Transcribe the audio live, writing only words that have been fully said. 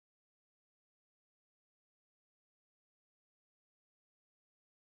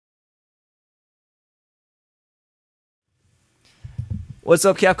What's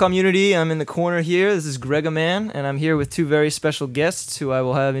up, Capcom Unity? I'm in the corner here. This is Gregaman, and I'm here with two very special guests who I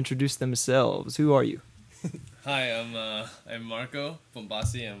will have introduce themselves. Who are you? Hi, I'm Marco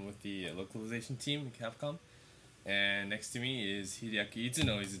Bombassi. I'm with the localization team at Capcom. And next to me is Hideaki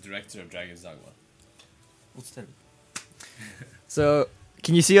Itsuno. He's the director of Dragon's Dogma. So,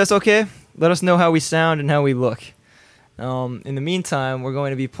 can you see us okay? Let us know how we sound and how we look. In the meantime, we're going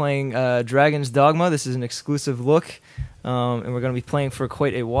to be playing Dragon's Dogma. This is an exclusive look, and we're going to be playing for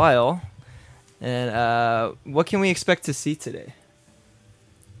quite a while. And what can we expect to see today?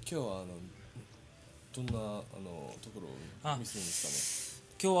 今日はどんなところを見せるんですか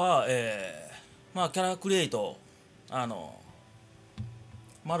ね。今日は、まあキャラクリエイト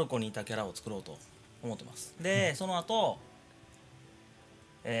マルコにいたキャラを作ろうと思ってます。で、その後、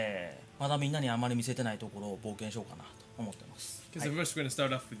まだみんなにあまり見せてないところを冒険しようかなと思ってます。Because first we're going to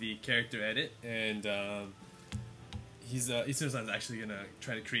start off with the character edit, and Itsuno-san is actually going to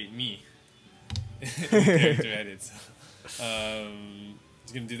try to create me character edits.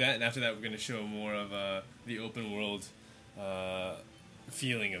 He's going to do that, and after that we're going to show more of the open world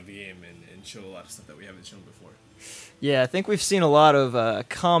feeling of the game and show a lot of stuff that we haven't shown before. Yeah, I think we've seen a lot of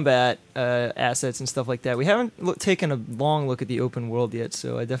combat assets and stuff like that. We haven't taken a long look at the open world yet,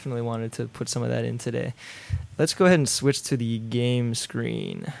 so I definitely wanted to put some of that in today. Let's go ahead and switch to the game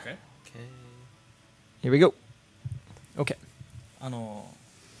screen. Okay. Here we go. Okay.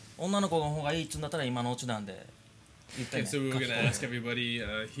 女の子の方がいいっつうんだったら今のうちなんで言ったり Okay, so we're going to ask everybody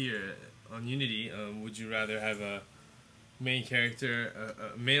here on Unity, would you rather have a main character,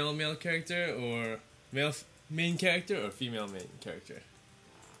 a male character, or male main character, or female main character?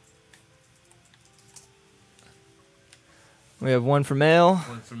 We have one for male.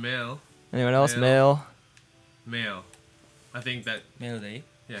 One for male. Anyone else? Male. Male. I think that. メールでいい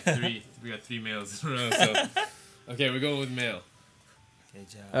Yeah, three. We got three males in a row. So, okay, we're going with male.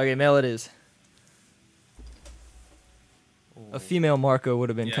 Okay, male it is. A female Marco would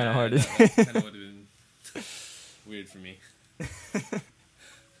have been kind of hard. That kind of would have been weird for me.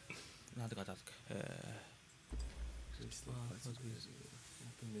 なんて書いてあったっけ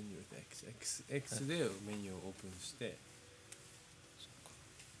Open menu with X. X でメニューをオープンして。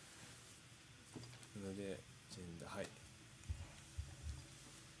なので、ジェンダー、はい。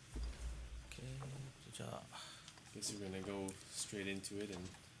じゃあ Guess we're gonna go straight into it and.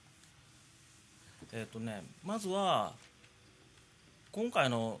 まずは今回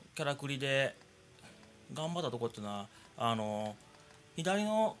のキャラクリで頑張ったところっていうのは左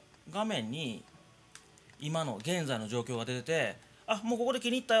の画面に今の現在の状況が出てて、あ、もうここで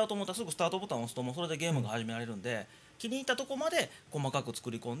気に入ったよと思ったらすぐスタートボタンを押すともうそれでゲームが始められるんで、気に入ったところまで細かく作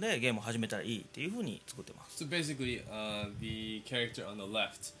り込んでゲームを始めたらいいっていう風に作ってます。So basically, the character on the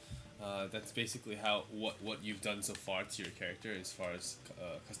left, that's basically what you've done so far to your character as far as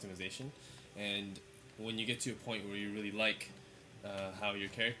customization, and when you get to a point where you really like how your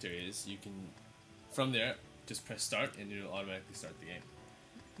character is, you can from there just press start and it'll automatically start the game.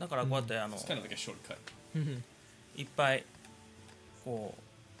 だからこうやってIt's kind of like a shortcut. いっぱいこ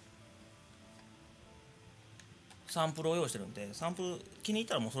うサンプルを用意してるんで、サンプル気に入っ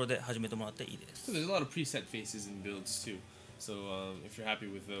たらもうそれで始めてもらっていいです。So there's a lot of preset faces and builds too. So if you're happy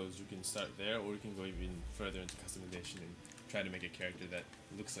with those, you can start there, or you can go even further into customization and try to make a character that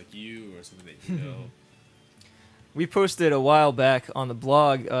looks like you or something that you know. We posted a while back on the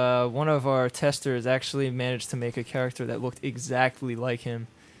blog, one of our testers actually managed to make a character that looked exactly like him.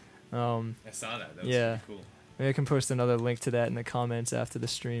 I saw that. That was Yeah. pretty cool. Maybe I can post another link to that in the comments after the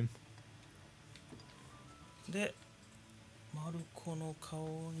stream. で、マルコの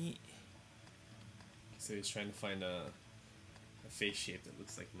顔に So he's trying to find a face shape that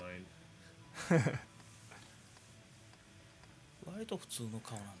looks like mine. 割と普通の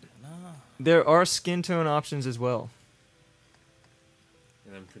顔なんだよな。 There are skin tone options as well.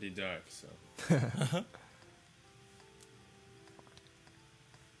 And I'm pretty dark, so.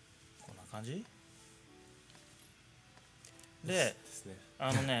 こんな感じで、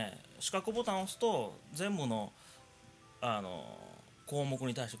四角ボタンを押すと全部の項目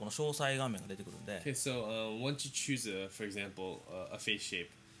に対してこの詳細画面が出てくるんで。 Okay, so once you choose, for example, a face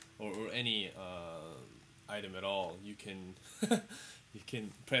shape or any item at all, you can you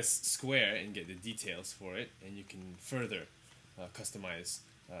can press square and get the details for it, and you can further customize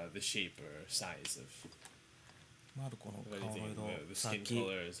the shape or size of マルコの of 顔 anything, の the 色さっ skin き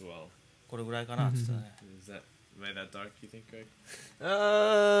color as well. これぐらいかなって言ってたね。 Am I that dark? You think, Greg?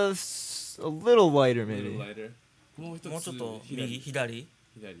 A little lighter A little maybe. lighter. もうもうちょっと右左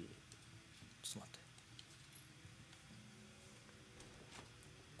左。ちょっと待って。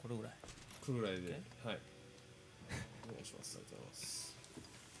これぐらい。これぐらいで、はい。お願いします。ありがとうございます。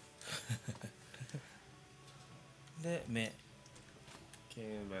で目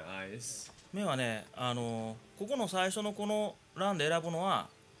Okay, and my eyes. 目はねここの最初のこの欄で選ぶのは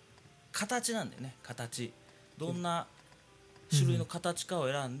形なんだよね。形どんな種類の形かを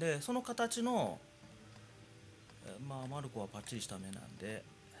選んで、その形のまあマルコはパッチリした目なんで。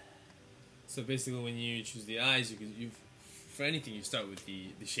 So basically, when you choose the eyes, for anything you start with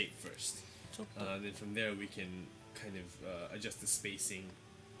the shape first. ちょっと Then from there we can kind of adjust the spacing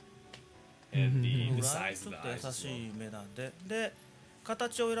and the ち size ょ of っ the と優 eyes as し well. い目なんで、で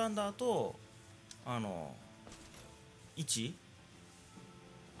形を選んだ後位置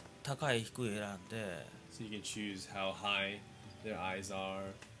高い低い選んで、 So you can choose how high their eyes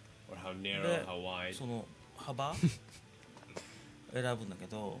are, or how narrow, で how wide. その幅選ぶんだけ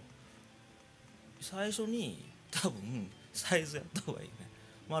ど、最初に多分サイズやった方がいいね。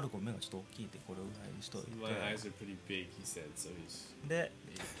マルコ目がちょっと大きいんでこれぐらいにしといて、 My eyes are pretty big, he said, so he's で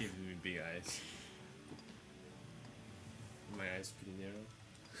giving me big eyes. My eyes pretty narrow.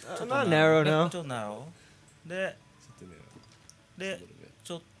 ちょっと Not narrow ちょ now. っとナローで Just a narrow. で A little bit.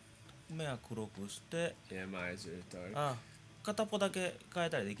 ちょっと目は黒くして、 Yeah, my eyes are dark. あ片っぽだけ変え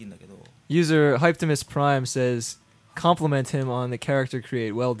たりできるんだけど、 User Hyptimus Prime says, compliment him on the character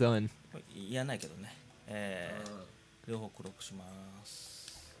create. Well done. やんないけどね、両方黒くします。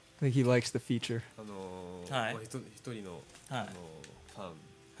 I think he likes the feature. はい一人の、はいファン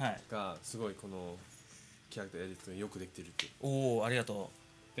はい、がすごいこのキャラクターエディットがよくできてるって。おおありがと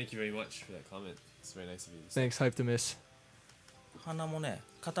Thank you very much for that comment. It's very nice of you. Thanks, Hyptimus. う。鼻もね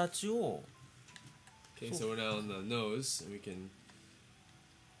形を Okay, so we're now on the nose, and you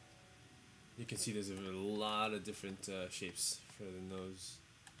can see there's a lot of different shapes for the nose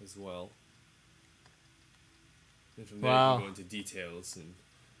as well. And from there Wow. you can go into details, and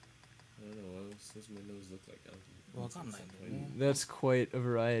I don't know, what does my nose look like? わかんないんだよね。 That's quite a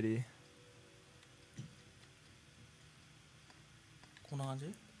variety. こんな感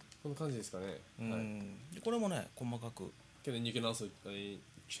じ、こんな感じですかね。うんはい。でこれもね細かく And then you can also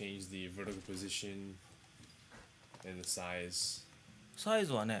change the vertical position and the size. サイ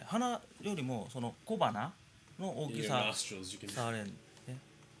ズはね鼻よりもその小鼻の大き Your さ nostrils, you can 触れる、ね、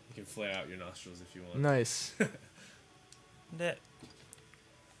 you can flare out your nostrils if you want. Nice. で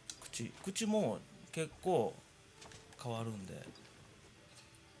口も結構変わるんで、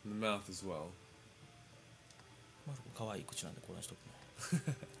 And the mouth as well. まあ、可愛い口なんでこれにしとくね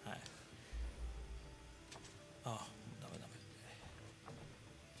はい、あダメダ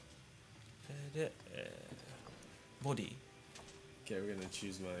メで、ボディ Okay, we're gonna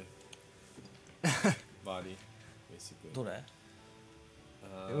choose my body, basically. どれ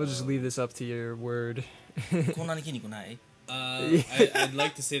We'll just leave this up to your word. こんなに筋肉ない I'd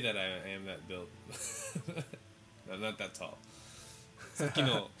like to say that I am that build. I'm not that tall. さっき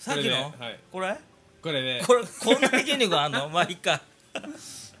のさっきのはい、これこれでこれこんなに筋肉あんのまあいいか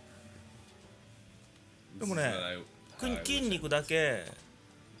でもね This is what I wish I 筋肉だけ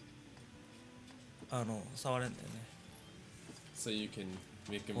触れんだよね So you can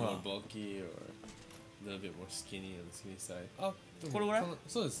make it ほら more bulky or a little bit more skinny on the skinny side. あ、でもこれぐらい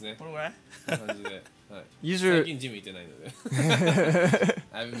そうですね。これぐらいこんな感じで。はい。最 User 近ジム行ってないので。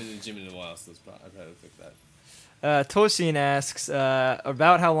I haven't been to the gym in a while, so I'd probably look like that. Toshin asks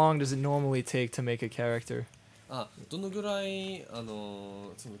about how long does it normally take to make a character? あ、どのぐらいそ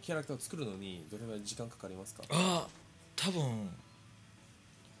のキャラクターを作るのにどれぐらい時間かかりますか？あ多分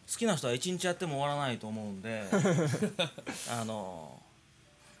好きな人は1日やっても終わらないと思うんで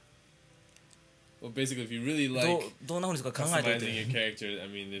Well, basically, if you really like どんなふうにするか考えておい customizing your て character, I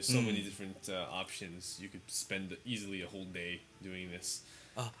mean, there's so many different options. You could spend easily a whole day doing this.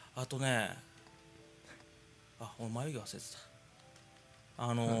 あとね俺眉毛忘れてた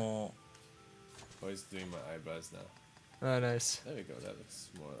Always doing my eyebrows now. Oh, nice. There we go. That looks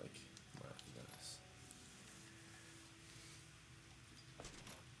more like my eyebrows.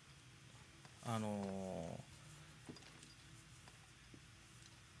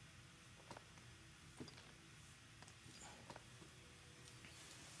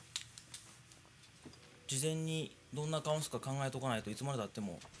 事前にどんな顔するか考えとかないといつまでたって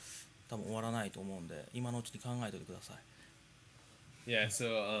も多分終わらないと思うんで今のうちに考えておいてください Yeah. So,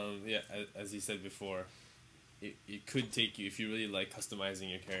 yeah, as you said before, it could take you if you really like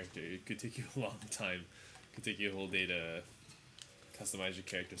customizing your character. It could take you a long time. It could take you a whole day to customize your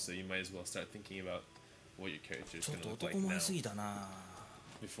character. So you might as well start thinking about what your character is ちょっ going と to look like 男 now 前すぎたな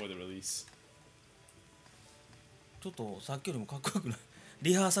before the release. ちょっとさっきよりもかっこよくない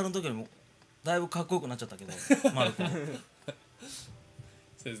リハーサルの時よりもだいぶかっこよくなっちゃったけどマルコ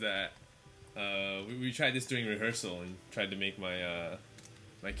Says that we tried this during rehearsal and tried to make my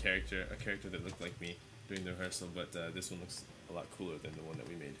my character, a character that looked like me during the rehearsal, but this one looks a lot cooler than the one that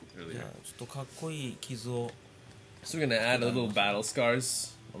we made じゃ earlier. あちょっとかっこいい傷を So we're gonna add a little battle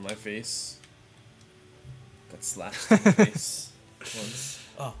scars on my face. Got slashed in the face once.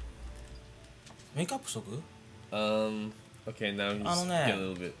 あメイクアップしとく Okay, now he's あのね、 getting a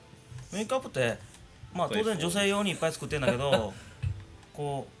little bit. メイクアップってまあ当然女性用にいっぱい作ってんだけど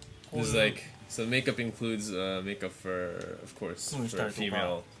こう This is like so makeup includes makeup for, of course, for したりとか。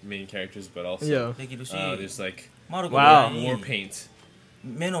 female main characters, but also Yeah. できるし there's like マルコ Wow. みたい war に paint.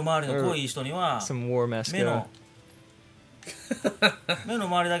 目の周りの濃い人には Some war 目の mascara. 目の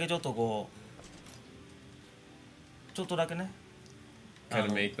周りだけちょっとこうちょっとだけね Kind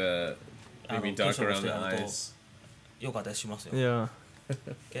of make the maybe dark around the eyes. よかったりしますよ、 Yeah.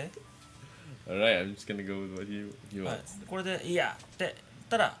 OK？Alright, I'm just gonna go with what you は want. い、これでいいやって言っ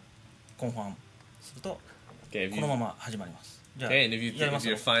たらコンファームすると Okay, if こ you のまま始まりますじゃあ okay, and if you やり if ます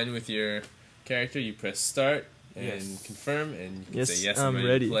よ you're fine with your character, you press start and Yes. confirm, and you can Yes, say yes, I'm I'm ready.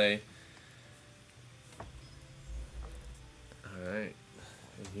 ready to play. Alright,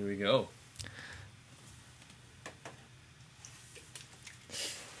 and here we go.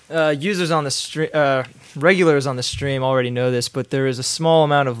 Users on the stream, regulars on the stream already know this, but there is a small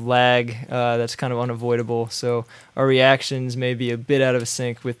amount of lag that's kind of unavoidable. So our reactions may be a bit out of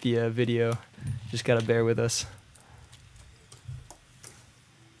sync with the video. Just gotta bear with us.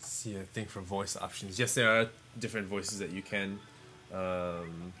 See, I think for voice options, yes, there are different voices that you can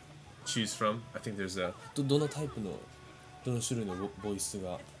choose from. I think there's a どのタイプのどの種類のボイス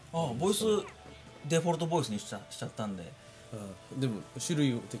があボイスデフォルトボイスにしちゃったんででも種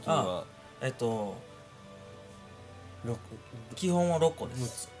類的には基本は6個で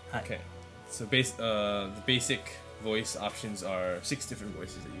す、はい、 Okay, so the basic voice options are 6 different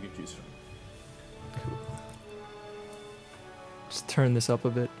voices that you can choose from. Just turn this up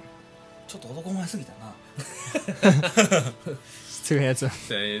a bit. ちょっと男前すぎたな It's too handsome.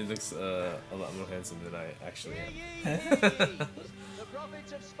 So it looks a lot more handsome than I actually am. The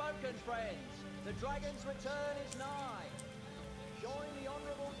prophets have spoken, friends. The dragon's return is nigh. Join the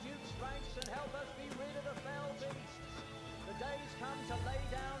honourable Duke's ranks and help us be rid of the fell beasts. The day's come to lay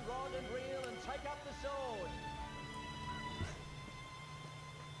down rod and reel and take up the sword.「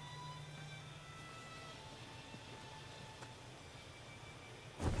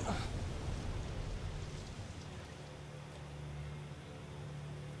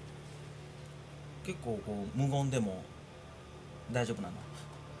結構こう無言でも大丈夫なの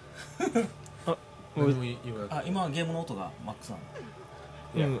あ今はゲームの音がマックスなの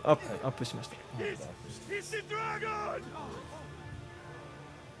Up しました。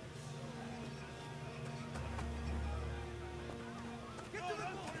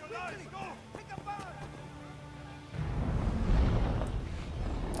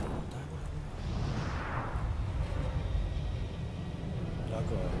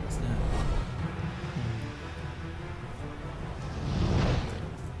楽はありますね。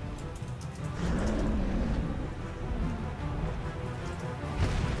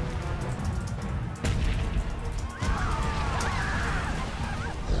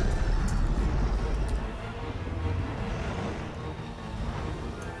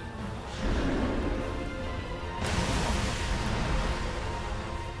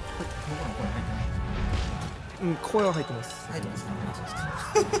声は入ってます。入ってますかそうです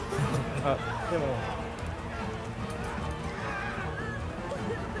かあ、でも。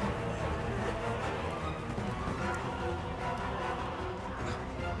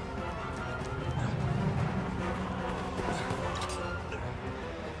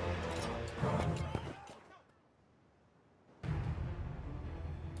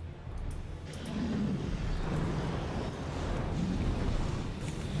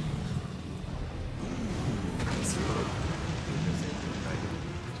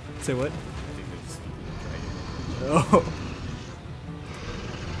Say what? Oh.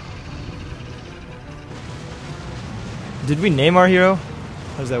 Did we name our hero?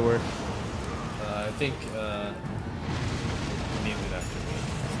 How does that work? I think named it after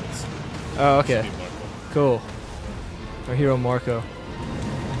me. So Oh, it should okay. be Marco. Cool. Our hero Marco.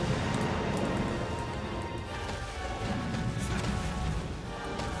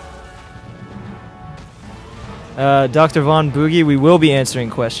 Dr. Von Boogie, we will be answering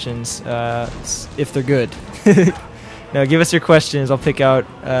questions if they're good. Now, give us your questions. I'll pick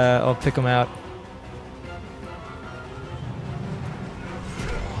them out.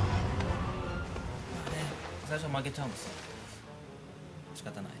 最初負けちゃうんですよ仕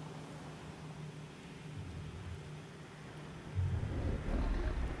方ない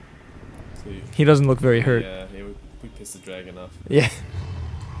So He doesn't look very hurt. yeah, we pissed the dragon off. Yeah.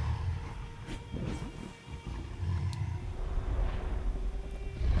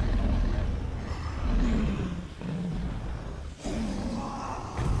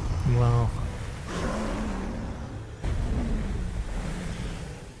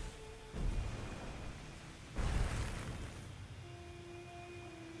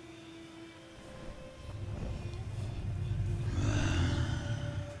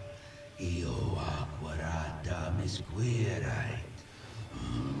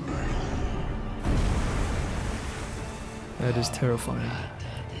 That is terrifying.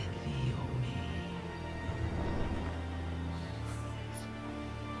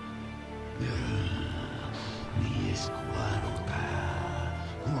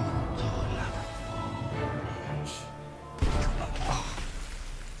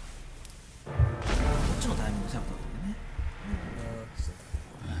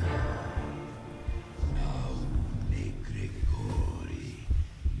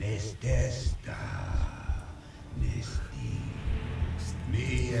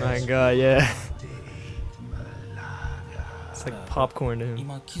 My God, yeah. It's like popcorn to him.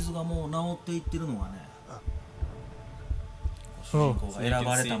 今傷がもう治っていってるのがね主人公が選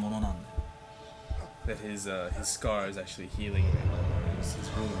ばれたものなんで That his scar is actually healing right now. His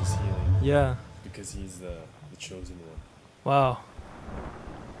wound is healing. Yeah. Because he's the chosen one. Wow.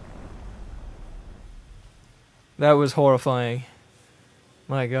 That was horrifying.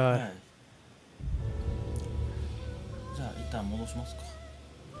 My God. はいじゃあ一旦戻しますか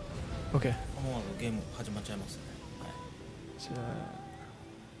Okay. もうゲーム始まっちゃいますね、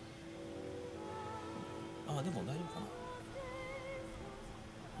はい、あでも大丈夫かな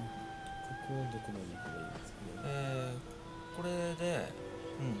これで、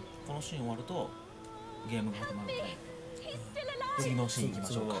このシーン終わるとゲームが始まるので次のシーン行きま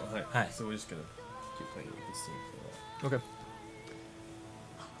しょうかはい So we're just gonna keep playing with this scene for a while. Okay.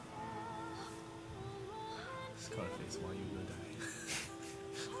 Scarface, why you gonna die?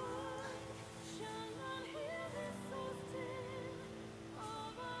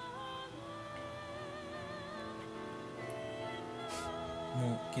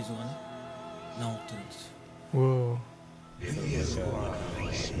 Whoa. So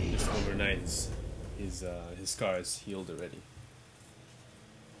just overnight, his scar is healed already.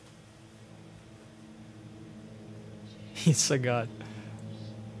 He's a god.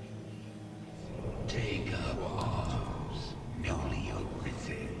 Take up arms, newly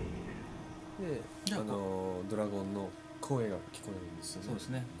arisen. で、ドラゴンの声が聞こえるんですよね。そうです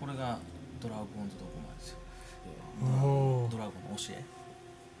ねこれがドラゴンズドグマですよ Oh. ドラゴンの教え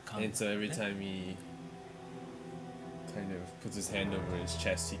And so every time he kind of puts his hand over his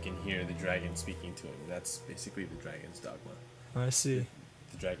chest, he can hear the dragon speaking to him. That's basically the dragon's dogma, I see.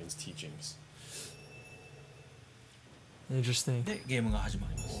 the dragon's teachings. Interesting. でゲームが始ま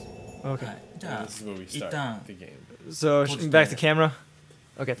ります Okay. はい、じゃ And あ this is where we 一 start 旦 the game. So What's back to the- camera.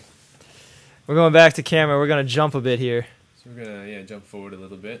 Okay. We're going back to camera. We're gonna jump a bit here. So we're gonna jump forward a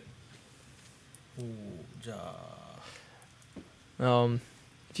little bit. じゃあ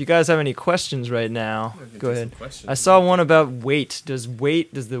If you guys have any questions right now, We can go do some ahead. questions. I saw one about weight. Does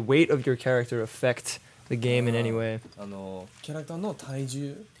the weight of your character affect the game in any way? キャラクターの体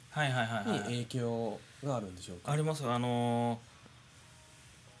重はいはいはいにはい影響があるんでしょうか。ありますよ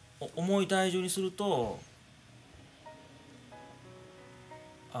重い体重にすると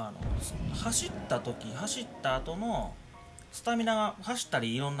走った後のスタミナが走った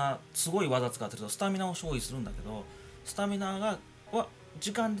りいろんなすごい技使ってるとスタミナを消費するんだけどスタミナは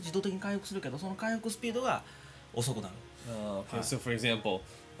時間で自動的に回復するけどその回復スピードが遅くなる Okay, so for example,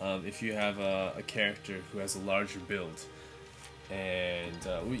 if you have a character who has a larger build, and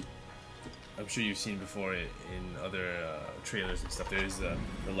I'm sure you've seen before it in other trailers and stuff, there's the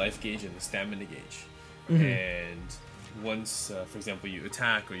life gauge and the stamina gauge. And once, for example, you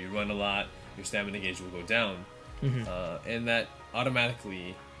attack or you run a lot, your stamina gauge will go down. And that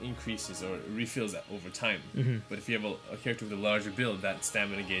automatically increases or refills that over time. But if you have a character with a larger build, that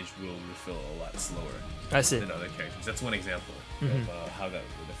stamina gauge will refill a lot slower I see. than other characters. That's one example of how that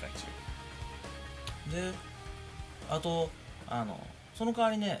would affect you. であとその代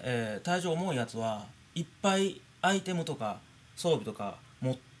わりね、体重重いやつはいっぱいアイテムとか装備とか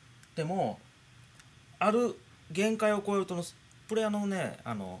持ってもある限界を超えるとプレイヤーのね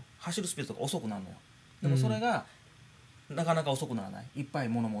走るスピードとか遅くなるのよでもそれがなかなか遅くならないいっぱい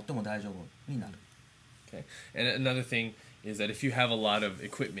物持っても大丈夫になる Okay. And another thing is that if you have a lot of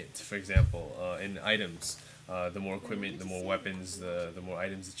equipment, for example, and items, the more equipment, the more weapons, the more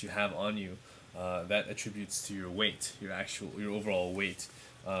items that you have on you, that attributes to your weight, your overall weight,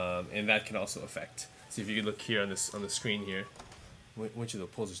 and that can also affect. So if you could look here on the screen here, which of the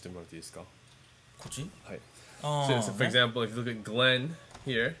poses do you want to use? こっち So for example, if you look at Glenn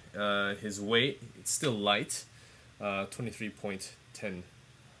here, his weight it's still light, 23.10.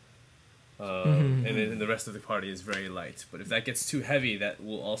 And then the rest of the party is very light. But if that gets too heavy, that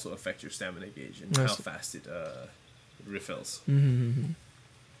will also affect your stamina gauge and how fast it refills.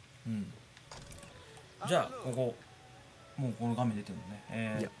 じゃあもうこの画面出てるの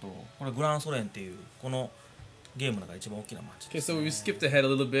ねこれグランソレンっていうこのゲームの中で一番大きな街 Okay, so we skipped ahead a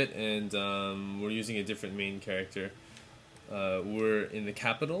little bit, and we're using a different main character. We're in the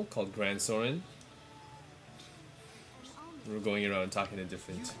capital called Grand Soren. We're going around talking to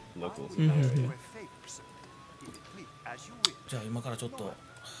different locals in the area. じゃあ今からちょっと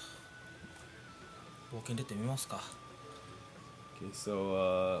冒険出てみますか Okay,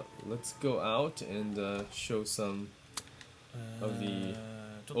 so let's go out and show some of the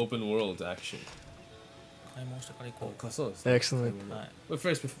ちょっと open world action. 買い物してから行こ Excellent. う、はい、 But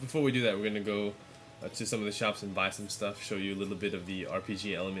first, before we do that, we're gonna go to some of the shops and buy some stuff, show you a little bit of the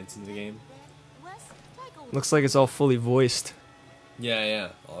RPG elements in the game. Looks like it's all fully voiced.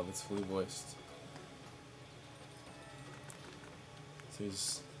 Yeah, all of it's fully voiced. So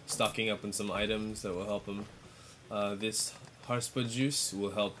he's stocking up on some items that will help him. This Harspa juice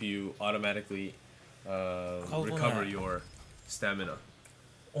will help you automatically recover your stamina.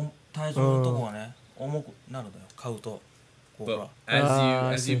 体重のとこがね重くなるのよ買うとこうほ But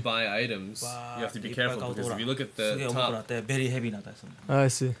ら as you buy items, you have to be careful because if you look at すげえ the 重くなっ top, てベリーヘビーになったりするの I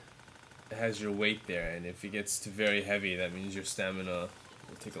see. it has your weight there, and if it gets too very heavy, that means your stamina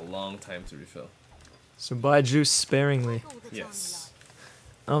will take a long time to refill. So buy juice sparingly. Yes.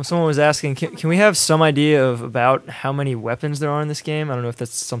 Someone was asking, can we have some idea of about how many weapons there are in this game? I don't know if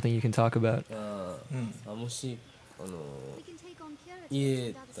that's something you can talk about. もし言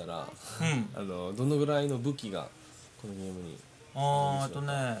えたら、どのぐらいの武器がこのゲームに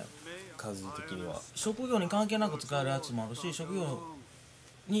ね数的には職業に関係なく使えるやつもあるし職業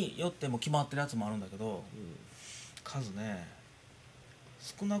によっても決まってるやつもあるんだけど、数ね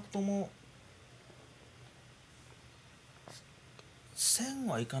少なくとも1000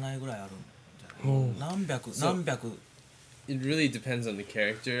はいかないぐらいあるんじゃない、何百 It really depends on the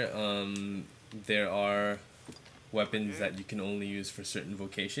character. There are weapons that you can only use for certain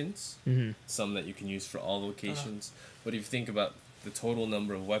vocations, some that you can use for all vocations. But if you think about the total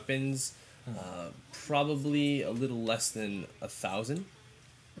number of weapons, probably a little less than 1,000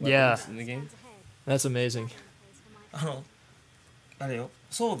 Yeah. weapons in the game. That's amazing. あれよ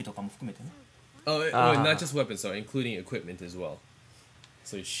装備とかも含めてね Not just weapons, sorry, including equipment as well.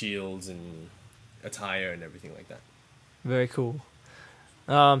 So shields and attire and everything like that. Very cool.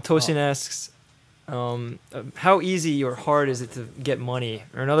 Tosin asks, how easy or hard is it to get money?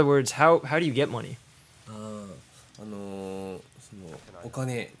 Or in other words, how do you get money? そのお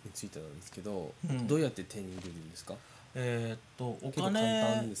金についてなんですけど、どうやって手に入れるんですか？お結構簡金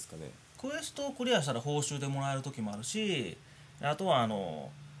単ですかね。クエストをクリアしたら報酬でもらえる時もあるしあとは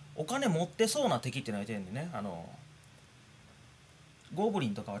お金持ってそうな敵っていうのがいてるんでねゴブリ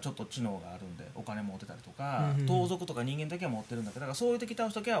ンとかはちょっと知能があるんでお金持ってたりとか、盗賊とか人間だけは持ってるんだけどだからそういう敵倒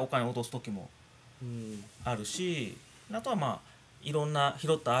す時はお金落とす時もあるし、あとはまあいろんな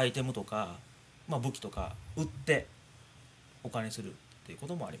拾ったアイテムとか、武器とか売ってお金にするっていうこ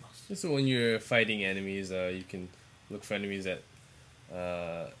ともあります。 So when you're fighting enemies, you can look for enemies that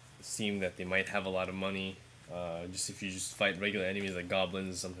seem that they might have a lot of money. Just if you just fight regular enemies like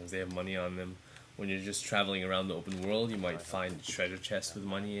goblins, sometimes they have money on them. When you're just traveling around the open world, you might find a treasure chest with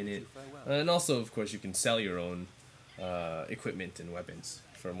money in it. And also, of course, you can sell your own equipment and weapons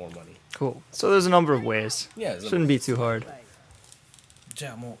for more money. Cool. So there's a number of ways. Yeah. Shouldn't be too hard. じ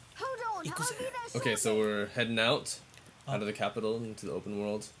ゃあもう行くぜ。 Okay, so we're heading out of the capital into the open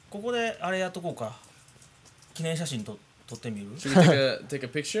world. ここであれやっとこうか。記念写真撮ってみる？ Should we take a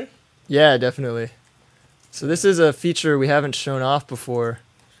picture? Yeah, definitely. So this is a feature we haven't shown off before.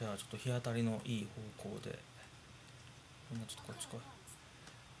 じゃあちょっと日当たりのいい方向で。こんなちょっとこっち来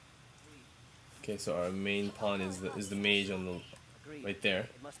い。 Okay, so our main pawn is the mage on the right there,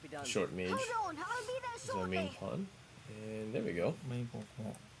 short mage. This is our main pawn, and there we go. メインポン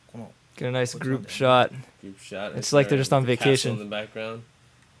この Get a nice group shot. Group shot. It's like they're just on the castle vacation. in the background.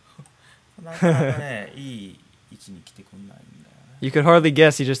 なかなかねいい位置に来てくんないんだよね。 You could hardly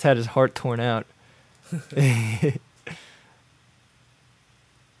guess he just had his heart torn out.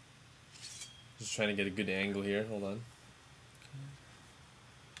 Just trying to get a good angle here. Hold on.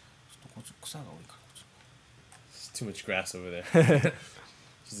 ちょっとこっち草が多いからこっち。 There's too much grass over there.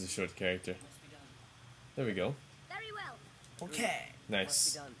 She's a short character. There we go. OK。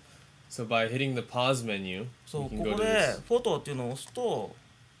 Nice. So by hitting the pause menu, そう you こ can go こ to で this. フォトっていうのを押すと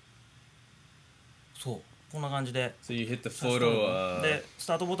そうこんな感じで So you hit the 写真撮る photo のでス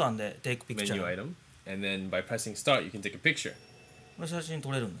タートボタンで Take Picture menu item, and then by pressing start, you can take a picture. これ写真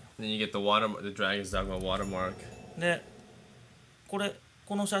撮れるんだよ Then you get the Dragon's Dogma watermark. で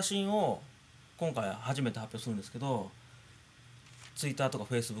この写真を今回初めて発表するんですけど Twitter とか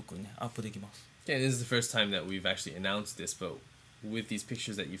Facebook にねアップできます Okay, this is the first time that we've actually announced this, but with these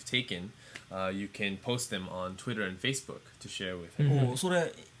pictures that you've taken, you can post them on Twitter and Facebook to share with. おそ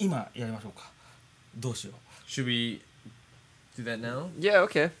れ今やりましょうか。どうしよう。 Should we do that now? Yeah,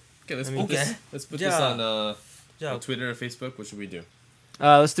 okay. Okay, let's I put mean- this. Okay. Let's put Yeah. this on Yeah. Twitter or Facebook. What should we do?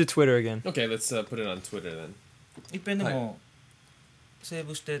 Let's do Twitter again. Okay, let's put it on Twitter then. いっぺんでもセー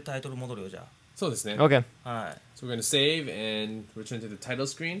ブしてタイトル戻るよじゃ So this name. Okay. あ。はい。 So we're gonna save and return to the title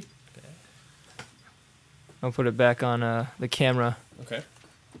screen. I'll put it back on the camera. Okay.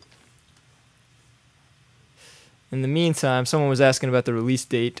 In the meantime, someone was asking about the release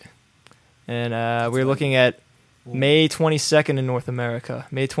date. And we're looking at May 22nd in North America,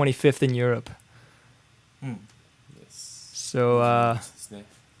 May 25th in Europe. うん。 Yes. So This name.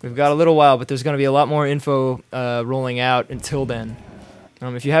 we've got a little while, but there's going to be a lot more info rolling out until then.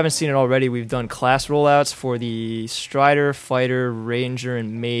 If you haven't seen it already, we've done class rollouts for the Strider, Fighter, Ranger,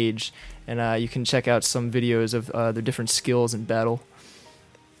 and Mage. And you can check out some videos of their different skills in battle.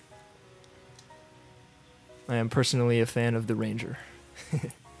 I am personally a fan of the Ranger.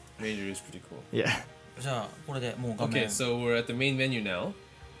 Ranger is pretty cool. Yeah. じゃあこれでもう画 Okay, 面。so we're at the main menu now,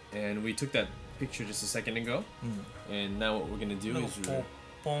 and we took that picture just a second ago. うん。 And now what we're gonna do なんか is こう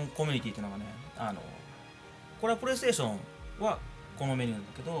ポンコミュニティっていうのがね、これはプレイステーションはこのメニューなん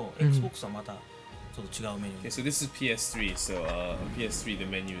だけど、うん Xbox はまたちょっと違うメニュ Okay, ー。 so this is PS3. So on PS3, the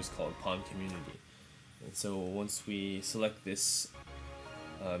menu is called Pawn Community. And so once we select this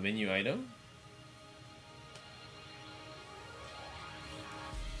menu item,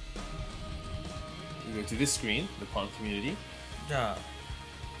 we go to this screen, the Pawn Community. じゃあ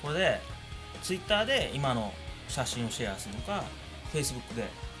これで Twitter で今の写真をシェアするのか Facebook で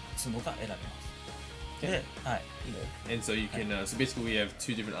するのか選べます。で、はい。 And so you can, so basically we have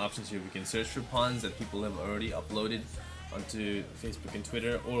two different options here. We can search for pawns that people have already uploaded onto Facebook and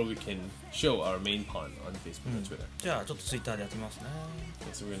Twitter, or we can show our main pawn on Facebook and Twitter. じゃあちょっと Twitter でやってみますね。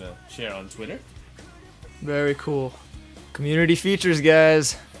 Okay, so we're gonna share on Twitter. Very cool. Community features,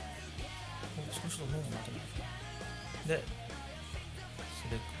 guys. 少しともうなってない。で、セ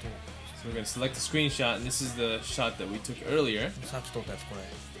レク So we're gonna select the screenshot, and this is the shot that we took earlier. ト、さっき撮ったやつこれ。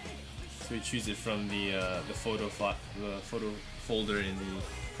 So we choose it from the photo folder in the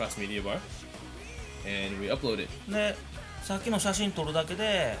cross media bar, and we upload it. で、さっきの写真撮るだけ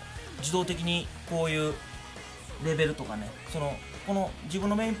で自動的にこういうレベルとかね、この自分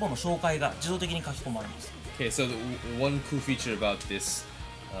のメインポンの紹介が自動的に書き込まれます。 Okay, so the one cool feature about this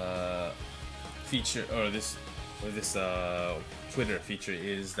feature or this Twitter feature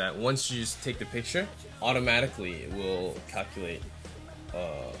is that once you just take the picture, automatically it will calculate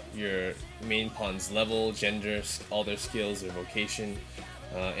your main pawn's level, gender, all their skills, their vocation,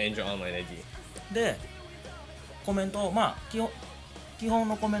 and your online ID. で、コメントをまあ基本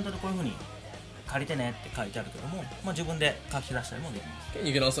のコメントでこういう風に借りてねって書いてあるけども、まあ自分で書き出したりもできます。 Okay,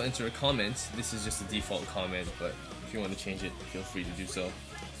 you can also enter a comment. This is just a default comment, but if you want to change it, feel free to do so.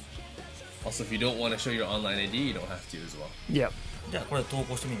 Also, if you don't want to show your online ID, you don't have to as well. Yep. じゃあこれ投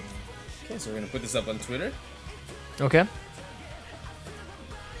稿してみるね。 Okay, so we're gonna put this up on Twitter. Okay.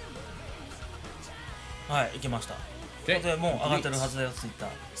 はい、行きました。こ Okay. れでもう上がってるはずだよ、Twitter。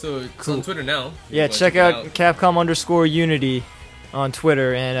 So it's on Twitter now. If you Yeah, wanna check it out Capcom_Unity on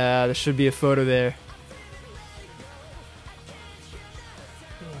Twitter, and there should be a photo there.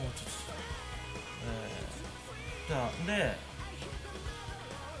 じゃあで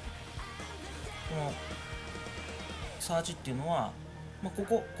このサーチっていうのは、まあ、こ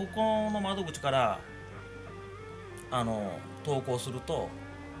この窓口から投稿すると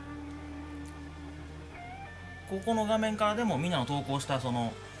ここの画面からでもみんなの投稿したそ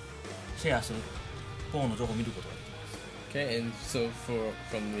のシェアするポーンの情報を見ることができます。 Okay, and so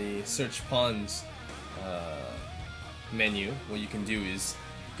from the search pawns menu, what you can do is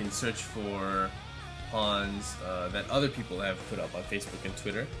you can search for pawns that other people have put up on Facebook and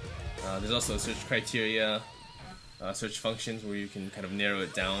Twitter. There's also search criteria, search functions where you can kind of narrow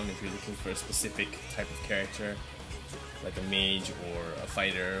it down if you're looking for a specific type of character, like a mage or a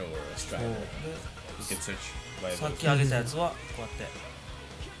fighter or a strider. You can search by さっ those. き上げたやつはこうやって、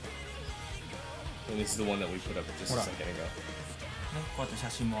 And this is the one that we put up just a Hold on. second ago. こうやって写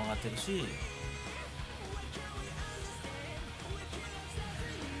真も上がってるし、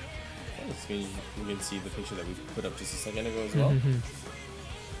 On the screen, you can see the picture that we put up just a second ago as well.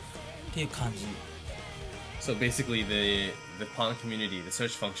 っていう感じ。 So basically, the pawn community, the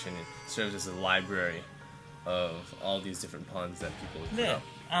search function, it serves as a library of all these different pawns that people have put で up.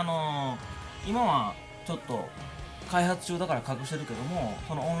 今はちょっと開発中だから隠してるけども、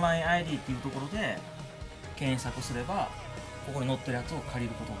そのオンライン ID っていうところで検索すればここに載ってるやつを借り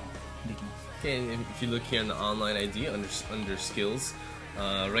ることができます。 Okay, and if you look here in the online ID under skills,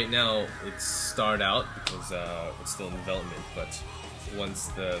 right now it's starred out because it's still in development. But once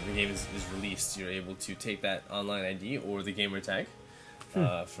the game is released, you're able to take that online ID or the gamer tag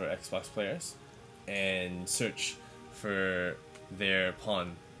for Xbox players and search for their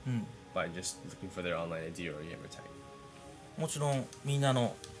pawn by just looking for their online ID or gamer tag. もちろんみんな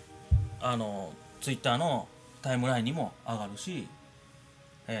のツイッターのタイムラインにも上がるし、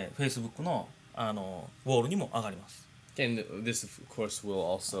Facebook のウォールにも上がります。 And this, of course, will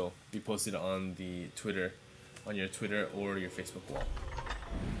also be posted on the Twitter, on your Twitter or your Facebook wall.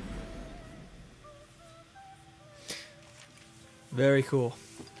 Very cool.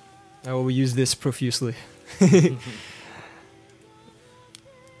 I will use this profusely.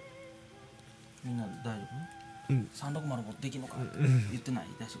 みんな大丈夫？360もできるのか言ってない？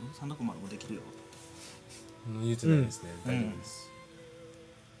大丈夫？360もできるよ。言ってないですね。大丈夫です。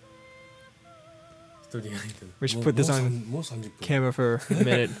一人がいてる。 We should put this on もう30分 camera for a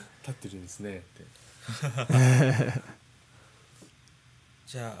minute. 経ってるんですねって。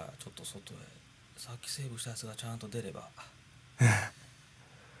じゃあちょっと外へ。さっきセーブしたやつがちゃんと出れば。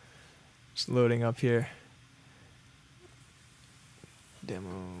Just loading up here. Demo.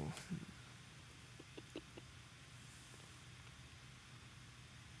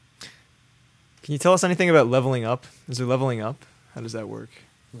 Can you tell us anything about leveling up? Is there leveling up? How does that work?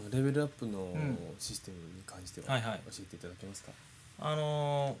 レベルアップのシステムに関してははいはい教えていただけますか？大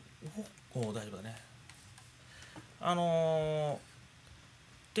丈夫だね。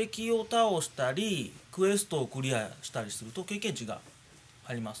敵を倒したりクエストをクリアしたりすると経験値が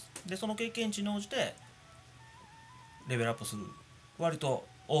入ります。でその経験値に応じてレベルアップする。割と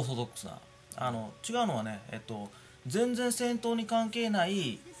オーソドックスな違うのはね、全然戦闘に関係な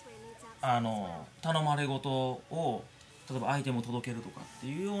い頼まれ事を例えばアイテムを届けるとかって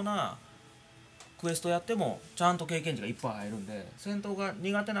いうようなクエストやってもちゃんと経験値がいっぱい入るんで、戦闘が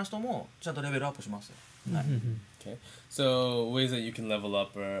苦手な人もちゃんとレベルアップしますよ。はい。 Okay, so ways that you can level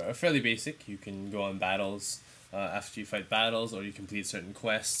up are fairly basic. You can go on battles after you fight battles, or you complete certain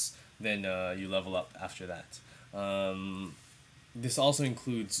quests. Then you level up after that. This also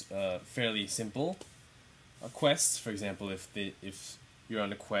includes fairly simple quests. For example, if you're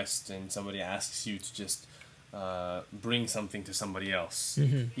on a quest and somebody asks you to just bring something to somebody else,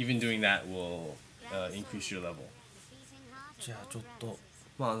 even doing that will increase your level. じゃあちょっと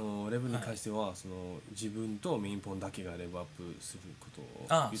まあレベルに関しては、その自分とメインポンだけがレベルアップすることを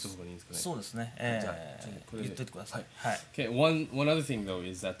言った方がいいんですかね。そうですね。じゃあこれで言っててください。はい。Okay, one other thing though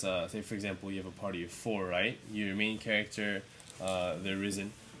is that say for example you have a party of 4, right? Your main character, they're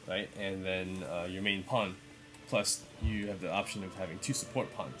risen, right? And then your main pawn, plus you have the option of having 2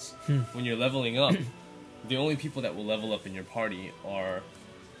 support pawns. When you're leveling up, the only people that will level up in your party are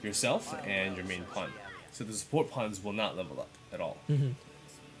yourself and your main pawn. So the support pawns will not level up at all.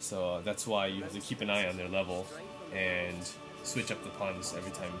 So that's why you have to keep an eye on their level and switch up the pawns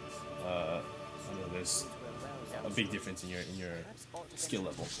every time. There's a big difference in your skill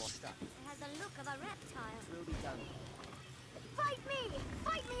level. It has the look of a reptile. Fight me!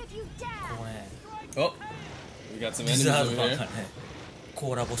 Fight me if you dare! ここね、 Oh, we got some リ enemies ザード over マン here. がね、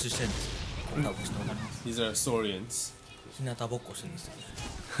コーラ干ししてるんですよ。コーラ干しってわかります？ These are Saurians. 日向ぼっこしてるんですよね。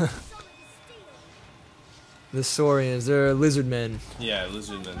 The Saurians, they're lizard men. Yeah,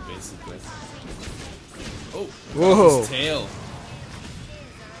 lizard men basically. Oh, Whoa. his tail.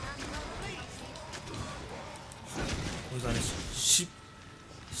 これがね、尻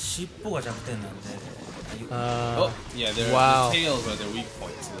尾が弱点なんで、Oh, yeah, their Wow. tails are their weak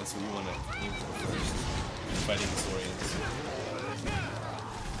point, so that's what you want to aim for first. Fighting the Saurians.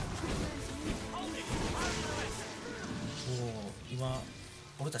 今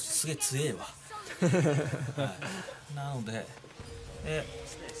俺たちすげえ強えわ。はい、なので、The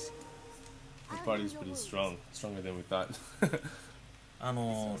party's pretty strong, stronger than we thought.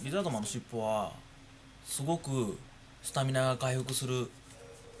 リザードマンの尻尾はすごくスタミナが回復する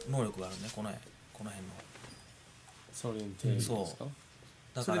能力があるね。この辺の。 Saurian tail ですか？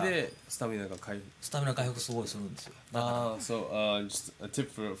だからそれでスタミナが回復。スタミナ回復すごいするんですよ。だから So just a tip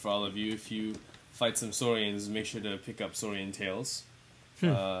for all of you: if you fight some Saurians, make sure to pick up Saurian tails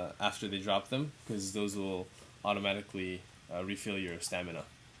after they drop them, because those will automatically refill your stamina.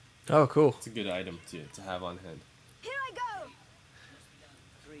 Oh, cool. It's a good item to have on hand. Here I go!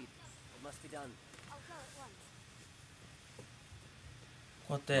 Agreed. It must be done. I'll go at once.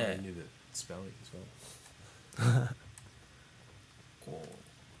 こうやっ I て knew the spelling as well. こう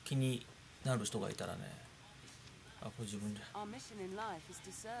気になる人がいたらね、あ、これ自分で。 Our mission in life is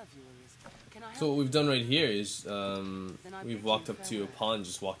to serve you, Elise. Can I help? So what we've done right here is we've walked up to a pawn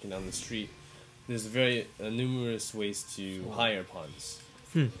just walking down the street. There's very numerous ways to hire pawns.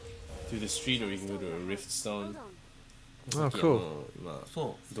 Through the street, or you can go to a rift stone. Oh, cool. まあ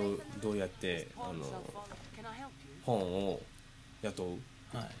そどうやってPawns are follow. Can I help you? パンを雇うう。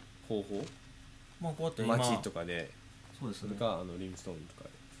はい。方法、まあこうやって今。街とかで、そうですね。それかリムストーンとかで。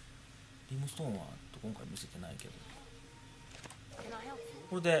リムストーンは今回見せてないけど。 Can I help you?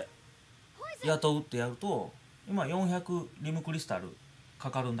 これで雇うってやると今400リムクリスタルか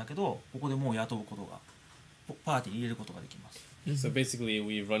かるんだけど、ここでもう雇うことがパーティーに入れることができます。 So basically,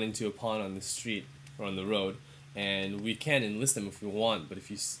 we run into a pawn on the street or on the road, and we can enlist them if we want. But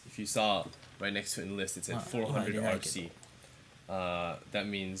if you saw right next to enlist, it said 400 RC. That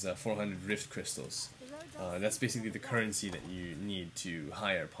means 400 rift crystals. That's basically the currency that you need to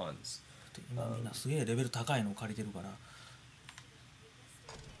hire pawns. 今みんなすげえレベル高いのを借りてるから。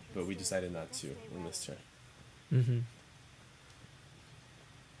 But we decided not to enlist her. Mm-hmm.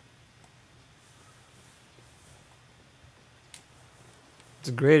 It's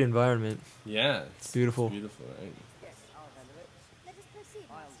a great environment. Yeah, It's beautiful. It's beautiful, right? Let us proceed,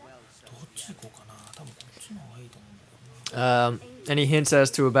 master. どっち行こうかな。多分こっちの方がいいと思うんだよな。 Any hints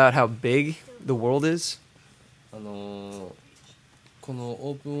as to about how big the world is? この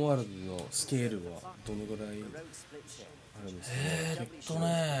オープンワールドのスケールはどのぐらいあるんですか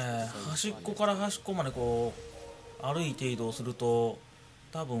ね。端っこから端っこまでこう歩いて移動すると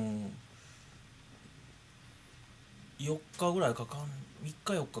多分4日ぐらいかかん3日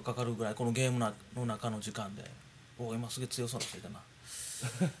4日かかるぐらいこのゲームの中の時間で。お今すげえ強そうな人いたな。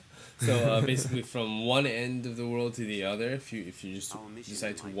So basically, from one end of the world to the other, if you just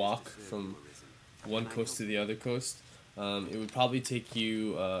decide to walk from one coast to the other coast, it would probably take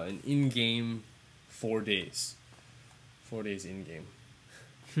you an in-game 4 days. 4 days in-game.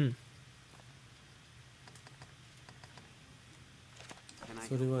 Hmm.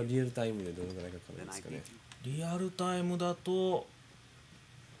 それはリアルタイムでどのぐらいかかるんですかね。リアルタイムだと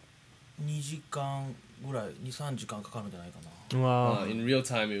2時間ぐらい2、3時間かかるんじゃないかな。 Wow. In real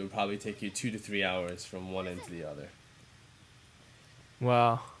time, it would probably take you 2 to 3 hours from one end to the other.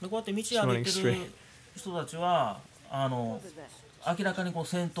 Wow. でこうやって道歩いてる人たちは明らかにこう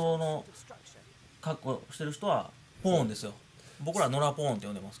戦闘の格好してる人はポーンですよ。僕らノラポーンって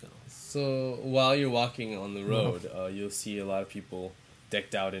呼んでますけど。 So while you're walking on the road, you'll see a lot of people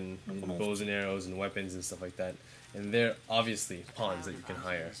decked out in bows and arrows and weapons and stuff like that. And they're obviously pawns that you can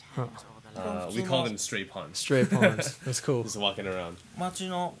hire. We call them stray pawns. Stray pawns. That's cool. Just walking around. 街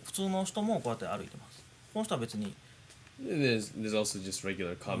の普通の人もこうやって歩いてます。この人は別に There's also just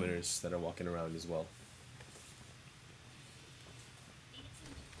regular commoners that are walking around as well.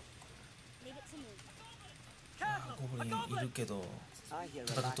 Leave it to me. ゴブリンいるけど I hear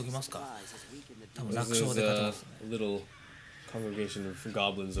戦っときますか。 supplies is weak in the 多分 There's 楽勝で勝て a ますね。 little congregation of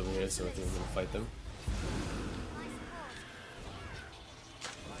goblins over here, so I think we're gonna fight them.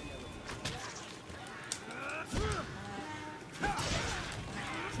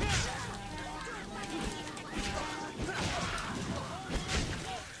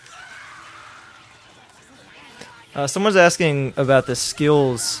 Someone's asking about the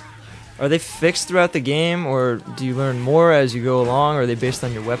skills. Are they fixed throughout the game, or do you learn more as you go along, or are they based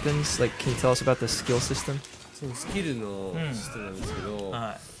on your weapons? Like, can you tell us about the skill system? そのスキルのシステムなんですけど、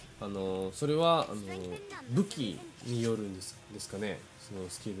はい。それは武器によるんですかね、その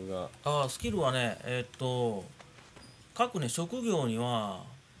スキルが。スキルはね各ね職業には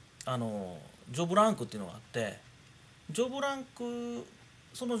ジョブランクっていうのがあって、ジョブランク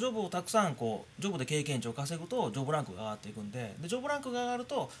そのジョブをたくさんこうジョブで経験値を稼ぐとジョブランクが上がっていくんで、ジョブランクが上がる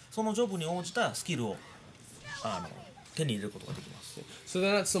とそのジョブに応じたスキルを手に入れることができます。 So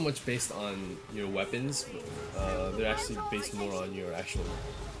they're not so much based on your weapons, they're actually based more on your actual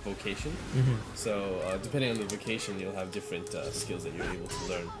vocation. So depending on the vocation, you'll have different skills that you're able to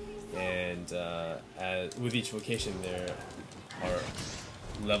learn. And with each vocation, there are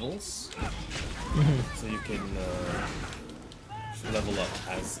levels. So you can level up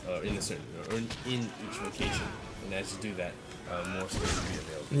as in a certain or in each vocation, and as you do that, more skills will be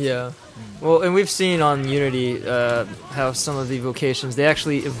available. Yeah. Well, and we've seen on Unity how some of the vocations, they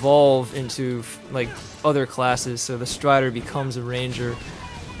actually evolve into like other classes. So the Strider becomes a Ranger,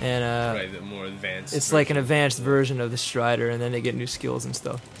 and Right, the more advanced. it's like an version. advanced version of the Strider, and then they get new skills and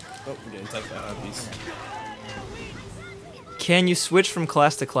stuff. Oh, we're getting touched by harpies. Can you switch from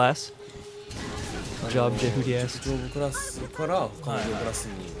class to class? Job Jehudi asks. 上部クラスから感情クラス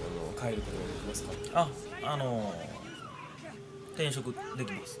に変えることができますか？転職で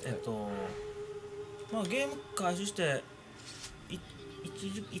きます。まあゲーム開始して1、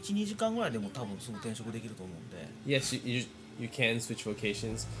2時間ぐらいでも多分すぐ転職できると思うんで。 Yes, you can switch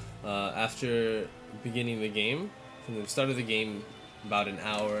vocations. After beginning the game, from the start of the game, about an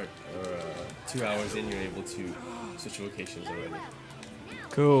hour or 2 hours in, you're able to switch vocations already.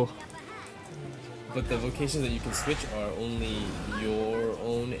 Cool. But the vocations that you can switch are only your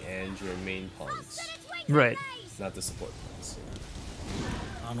own and your main pawns, Right. not the support pawns.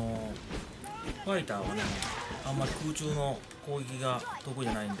 ファイターはね、あんまり空中の攻撃が得意じ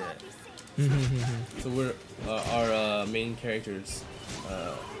ゃないんで。 So our main character's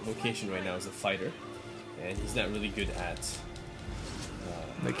vocation right now is a fighter, and he's not really good at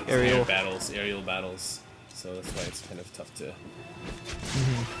Like aerial aerial battles. So that's why it's kind of tough to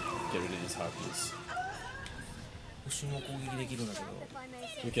get rid of these harpies. 星も攻撃できるんだけど、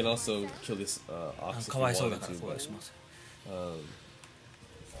 We can also kill this ox if か we わいそうだ wanted から to, これ but します。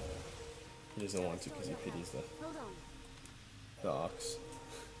 he doesn't want to because he pities the ox.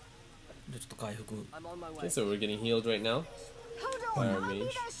 でちょっと回復。 I'm on my way. Okay, so we're getting healed right now by our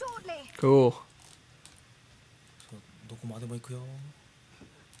mage. Cool. どこまでも行くよ。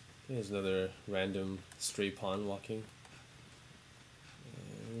 There's another random stray pawn walking.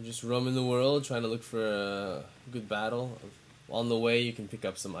 We're just roaming the world, trying to look for a good battle. On the way, you can pick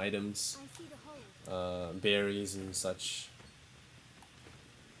up some items, I see the hole. berries and such.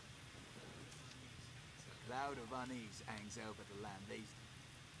 A cloud of unease hangs over the land these days.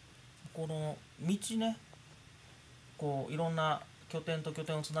 この道ね、こういろんな拠点と拠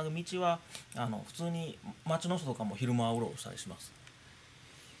点をつなぐ道は普通に町の人とかも昼間うろうろしたりします。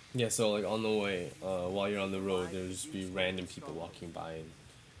 Yeah, so like on the way, while you're on the road, there'll just be random people walking by,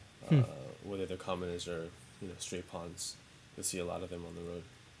 and whether they're commoners or stray pawns, you'll see a lot of them on the road.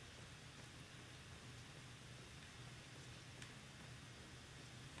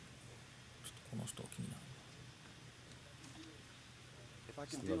 この人気になる。 If I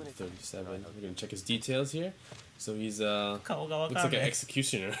can He's do level anything, 37. We're gonna check his details here. So he's 顔がわ looks かん like な an い。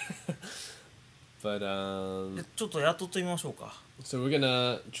 executioner. But でちょっと雇ってみましょうか。 so we're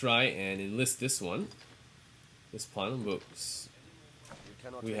gonna try and enlist this one, this pawn. But you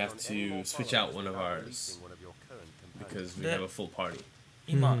cannot we take have on any to more switch followers out one of without ours releasing one of your current companions. because we Yeah. have a full party.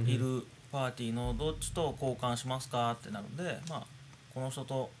 今いるパーティーのどっちと交換しますかってなるんで、まあこの人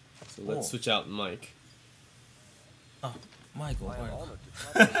と So let's switch out Mike. あマイクを I 変え am る。 honored to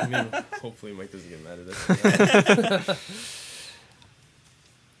travel. I mean, hopefully Mike doesn't get mad at us.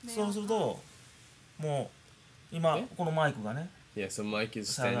 そうするともう今えこのマイクがね、 Yeah, so Mike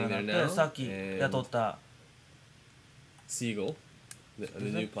is さよな standing ら there になって、さ now, っき and 雇った Seagull, the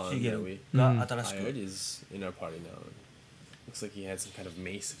new pawn シゲ that ル we が新し hired, く is in our party now. Looks like he had some kind of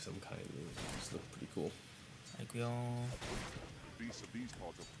mace of some kind. It just looked pretty cool. 行くよー。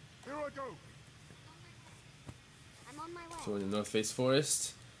 I'm on my way. So we're in the North Face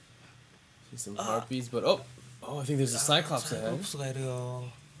Forest. See some harpies, but oh, I think there's a Cyclops サイクロ ahead. プスがいるよ。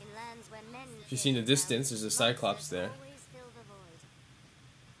 In lands where men If you see in the fear distance, there's a sound, Cyclops there. always fill the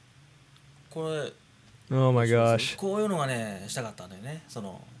void. これ Oh my gosh. こういうのがねしたかったんだよね、そ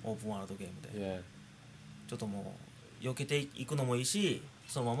のオープンワールドゲームで。 Yeah. ちょっともう避けていくのもいいし、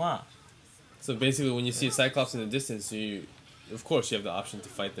そのまま So basically, when you see a Cyclops in the distance, of course, you have the option to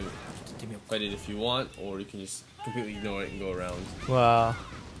fight them, 行ってみようか。 fight it if you want, or you can just completely ignore it and go around. Wow.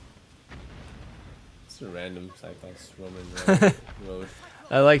 It's a random Cyclops roaming around the road.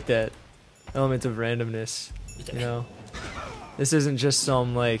 I like that element of randomness. 痛い You know, this isn't just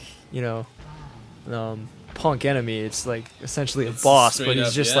some like punk enemy. It's like essentially a It's boss, but straight he's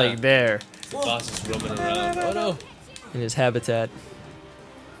up, just yeah. like there The boss is roaming around. Oh no! in his habitat.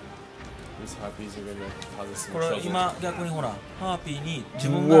 These harpies are gonna cause us こ some れ trouble. 今逆にほらハーピーに自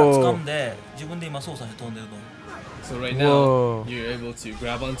分が掴んで自分で今操作して飛んでるの。 So right Whoa. now, you're able to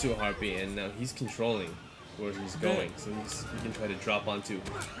grab onto a harpy, and now he's controlling where he's going. So he can try to drop onto.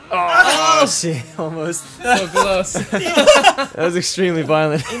 Oh, see, almost. So close! That was extremely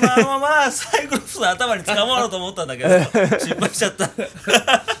violent. 今ままサイクロプスの頭に掴まろうと思ったんだけど失敗しちゃった。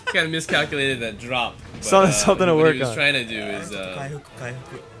 Kind of miscalculated that drop. But, Something to what work he was on. trying to do is 回復回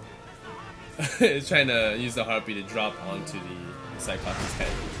復。 is trying to use the harpy to drop onto the Cyclops' head.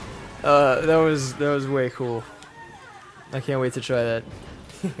 That was way cool. I can't wait to try that.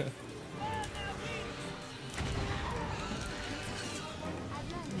 Okay,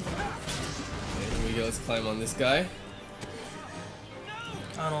 here we go. Let's climb on this guy.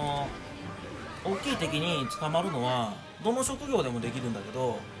 大きい敵に捕まるのはどの職業でもできるんだけ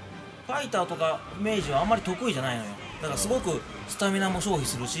ど、ファイターとかメイジはあんまり得意じゃないのよ。だからすごくスタミナも消費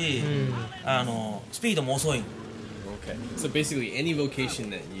するし、スピードも遅い。 Okay. So basically, any vocation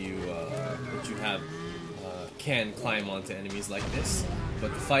that you that you have can climb onto enemies like this,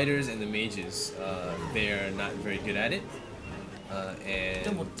 but the fighters and the mages, they are not very good at it, and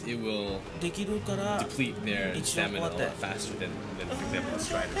it will できるから deplete their 一応こう stamina や a って lot faster than for example, a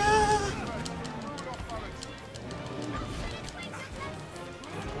strider.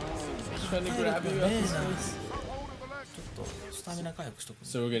 Trying to grab you up his face. ちょっとスタミナ回復しとく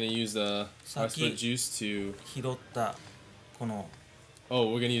So we're gonna use the Harsput juice to. 拾ったこの Oh,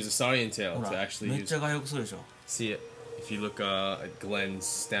 we're gonna use the Saurian tail ほ to ら actually めっ use. ちゃ回復するでしょ See it if you look at Glenn's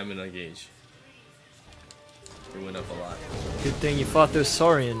stamina gauge. It went up a lot. Good thing you fought those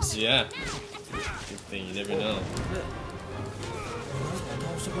Saurians. Yeah. Good thing you never know.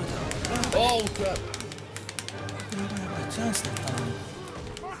 倒してくれた Oh crap! チャンスだったのに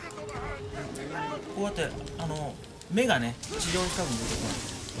こうやって目がね地上近くに出てくる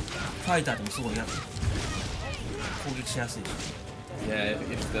ファイターでもすごいやる攻撃しやすいし Yeah,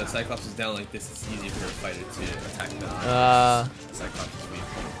 if the Cyclops is down like this, it's easier for a fighter to attack the Cyclops is weak.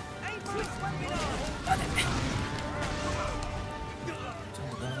 ちゃん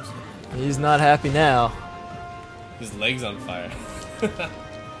とバランスで He's not happy now. His leg's on fire.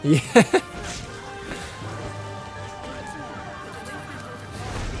 Yeah.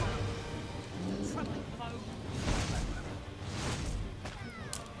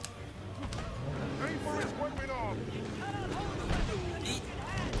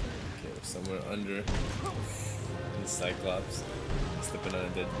 Okay, we're somewhere under the Cyclops. Stepping on a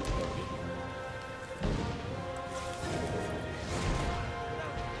dead puppy.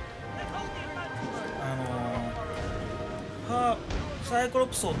 サイクロ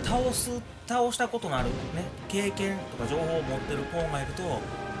プスを倒したことのある、ね、経験とか情報を持ってるポンがいると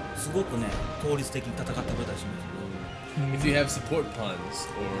すごくね効率的に戦ってくれたりします If you have support pawns,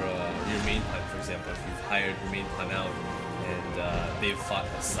 or your main pawn, for example, if you've hired your main pawn out and they've fought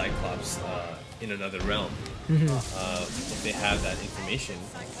a Cyclops in another realm, if they have that information,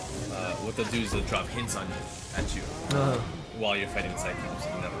 what they'll do is they'll drop hints at you while you're fighting the Cyclops,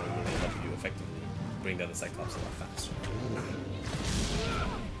 and that will really help you effectively bring down the Cyclops a lot faster.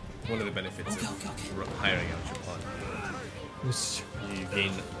 One of the benefits of hiring out your pawn. You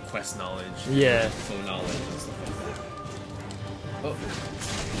gain quest knowledge, Yeah. full knowledge, and stuff like that. Oh.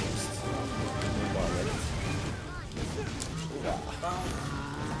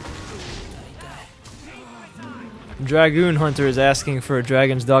 Dragoon Hunter is asking for a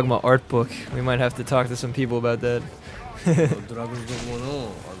Dragon's Dogma art book. We might have to talk to some people about that. ドラゴンドゴ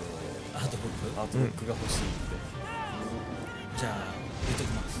のアートブックアートブックが欲しいって。じゃあ言っとき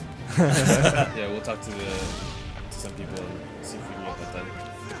ます Yeah, we'll talk to some people and see if we can get that done.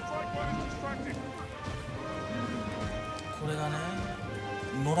 これがね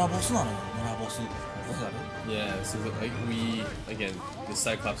野良ボスなのよ野良ボスわかる Yeah, so like again, the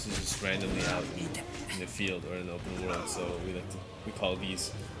Cyclops is just randomly out in the field or in the open world, so we call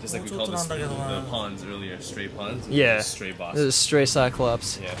these, just like we called the pawns earlier, stray pawns. Yeah. Stray This bosses. is Stray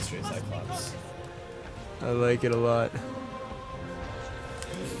Cyclops. Yeah, stray Cyclops. I like it a lot.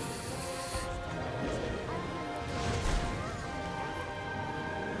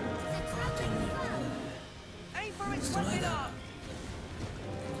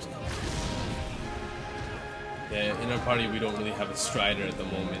 Yeah, in our party we don't really have a strider at the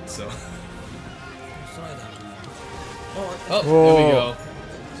moment, so. ストライダー Oh, Whoa. there we go.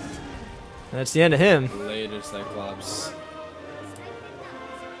 That's the end of him. Later, Cyclops.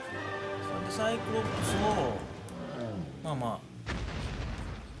 でサイクロプスをまあまあ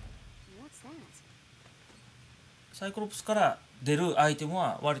What's that? サイクロプスから出るアイテム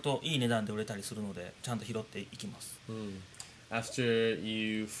は割といい値段で売れたりするのでちゃんと拾っていきます After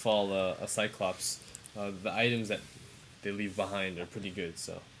you fall a Cyclops, the items that they leave behind are pretty good,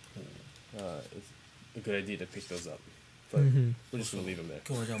 so it's a good idea to pick those up. But we're just gonna leave them there.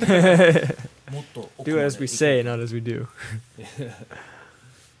 今日はじゃあもっと奥 Do まで as we 行こう say, not as we do.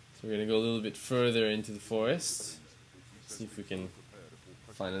 So we're gonna go a little bit further into the forest, see if we can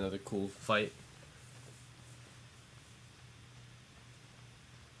find another cool fight.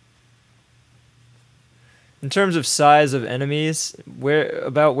 In terms of size of enemies, where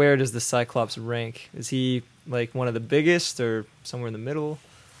does the Cyclops rank? Is he like one of the biggest or somewhere in the middle?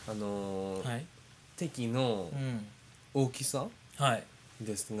 はい、敵のうん大きさはい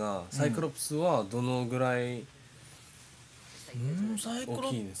ですが、サイクロプスはどのぐらいサイクロ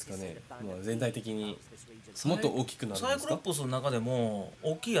大きいんですかね。まあ全体的にもっと大きくなるんサイクロですか。プスの中でも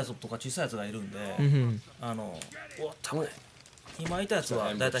大きいやつとか小さいやつがいるんで、 Mm-hmm. うわたまね今いたやつ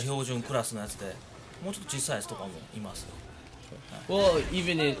はだいたい標準クラスのやつでもうちょっと小さいやつとかもいます Well,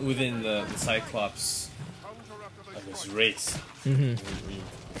 even within the Cyclops, I guess, race, Mm-hmm.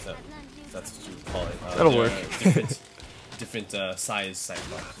 if that's what you would call it. That'll there work. are different size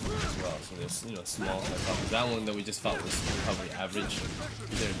cyclops as well. So there's small cyclops. That one that we just fought was probably average.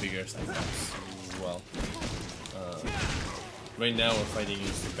 There are bigger cyclops as well. Right now we're fighting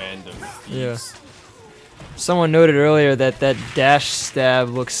against a band of thieves. Someone noted earlier that dash stab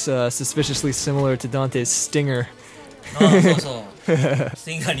looks suspiciously similar to Dante's stinger. ああそうそうス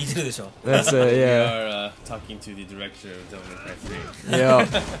ティンガー似てるでしょ That's We yeah. are talking to the director of Devil May Cry 3. Yeah.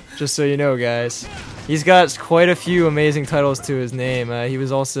 Just so you know, guys, he's got quite a few amazing titles to his name. He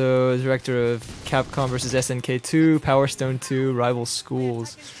was also the director of Capcom vs SNK 2, Power Stone 2, Rival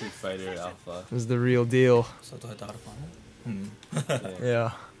Schools. Street Fighter Alpha. It was the real deal. それとアルファね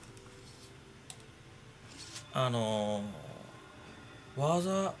Yeah.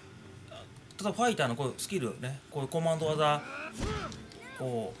 技ただファイターのこういうスキルねこういうコマンド技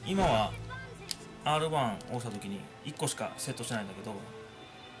こう今は R1 を押した時に1個しかセットしないんだけど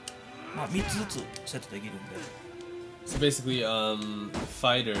まあ3つずつセットできるんで So basically,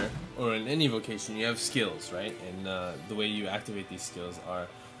 fighter or in any vocation, you have skills, right? And the way you activate these skills are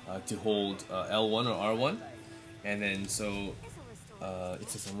to hold L1 or R1, and then so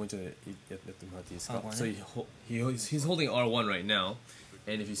it's just so he's holding R1 right now,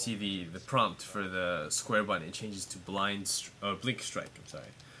 and if you see the prompt for the square button, it changes to blink strike. I'm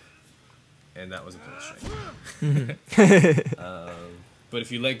sorry, and that was a blink strike. But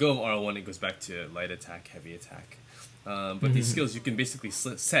if you let go of R1, it goes back to light attack, heavy attack. But these skills, you can basically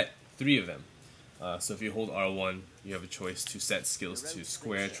set 3 of them. So if you hold R1, you have a choice to set skills to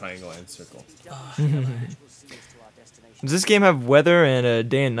square, triangle, and circle. Does this game have weather and a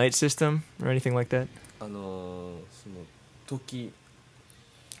day and night system or anything like that? その時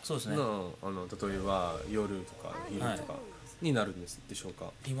そうですねの例えば夜とか昼とかになるんでしょう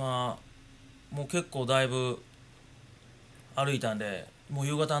か。今もう結構だいぶ歩いたんでもう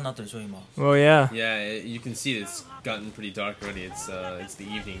夕方になってるでしょ今 Oh yeah. Yeah, you can see it's gotten pretty dark already. It's the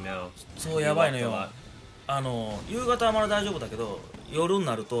evening now. そうやばいの You よ walked a lot. 夕方はまだ大丈夫だけど夜に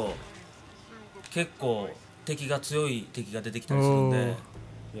なると結構敵が強い敵が出てきたりするんで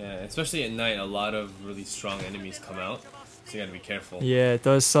Yeah, especially at night, a lot of really strong enemies come out. So you gotta be careful. Yeah, it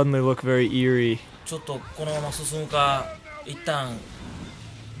does suddenly look very eerie. ちょっとこのまま進むか一旦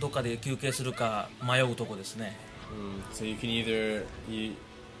どっかで休憩するか迷うとこですね So you can either, in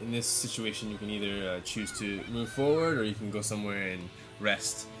this situation, you can either choose to move forward or you can go somewhere and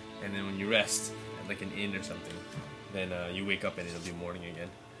rest. And then when you rest, at like an inn or something, then you wake up and it'll be morning again.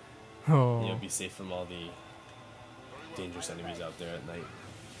 And Oh. you'll be safe from all the dangerous enemies out there at night.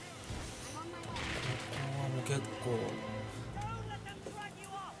 もう結構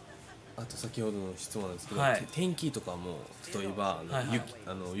あと先ほどの質問なんですけど、はい天気とかも例えばはいはい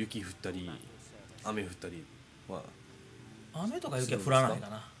雪降ったり雨降ったりは雨とか雪は降らないか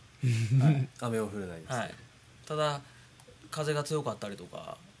な雨は降らないですね。はいただ風が強かったりと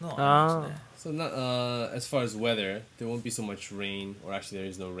かのはありますね So not as far as weather, there won't be so much rain, or actually there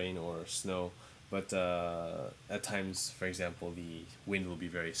is no rain or snow. But at times, for example, the wind will be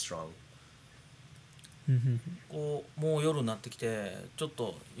very strong. こうもう夜になってきてちょっ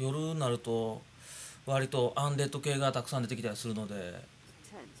と夜になると割とアンデッド系がたくさん出てきたりするので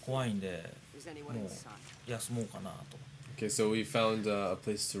怖いんでもう休もうかなと Okay, so we found a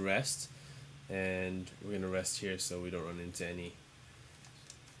place to rest, and we're gonna rest here so we don't run into any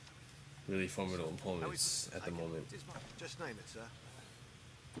really formidable opponents at the moment. Just name it, sir.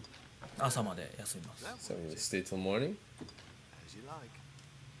 朝まで休みます So we're gonna stay till morning. As you like.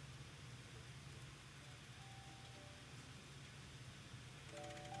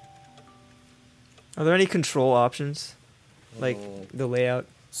 Are there any control options? Like the layout?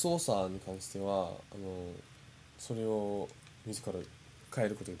 操作に関してはそれを自ら変え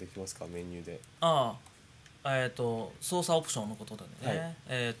ることができますかメニューで。ああ操作オプションのことでね、はい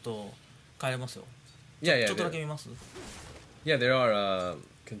変えれますよ Yeah, ちょ yeah. っとだけ見ます Yeah, there are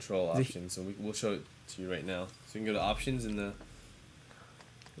control options, so we'll show it to you right now. So you can go to options in the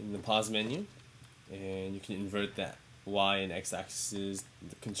pause menu, and you can invert that Y and X axes.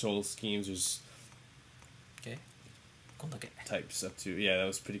 The control schemes, there's OK こんだけ types up to that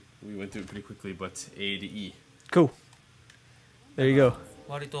was pretty. We went through it pretty quickly, but A to E. Cool. There you go.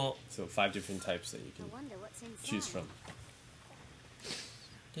 割と So 5 different types that you I can wonder what's choose inside. from.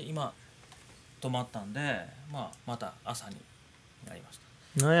 で今止まったんで、また朝になりまし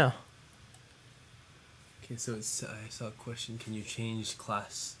た Oh yeah. Okay, so I saw a question. Can you change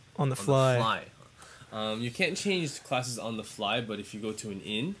class On the fly. You can't change classes on the fly, but if you go to an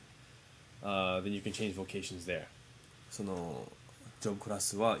inn, then you can change vocations there. そのジョブクラ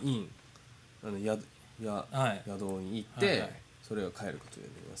スはイン宿に行って、はいはいそれを変えることがで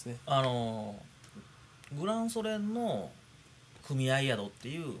きますね。グランソレンの組合宿って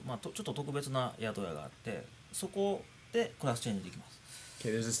いう、まあ、ちょっと特別な宿屋があって、そこでクラスチェンジできます。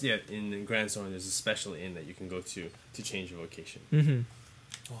Okay, there's this, yeah, in Grand Soren, there's a special inn that you can go to change your vocation.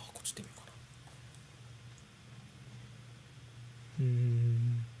 ああ、こっち行ってみようか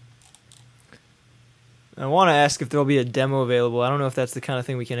な。I want to ask if there'll be a demo available. I don't know if that's the kind of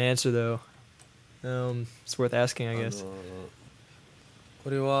thing we can answer though. It's worth asking, I guess. こ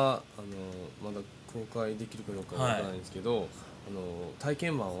れはまだ公開できるかどうかわからないんですけど、体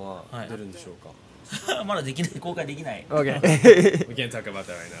験版は出るんでしょうか。まだできない、公開できない。Okay. We can't talk about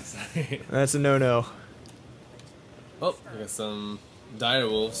that right now. Sorry. That's a no-no. Oh, we got some dire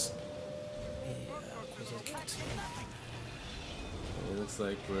wolves. It looks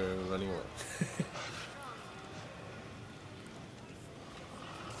like we're running away.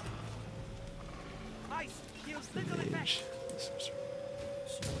 Mage.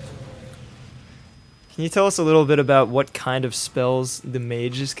 Can you tell us a little bit about what kind of spells the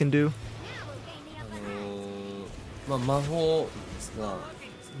mages can do? まあ魔法ですが、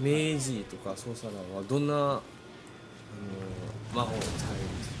明治とかソーサラーはどんな魔法を使える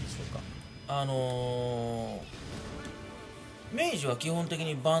んでしょうか。明治は基本的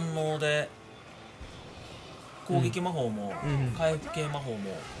に万能で攻撃魔法も回復系魔法も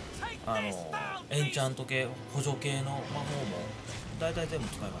エンチャント系補助系の魔法も大体全部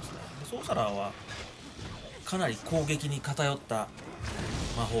使いますね。でソーサラーはかなり攻撃に偏った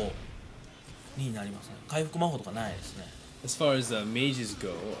魔法になりますね。回復魔法とかないですね。As far as mages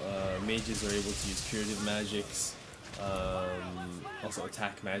go, mages are able to use curative magics, also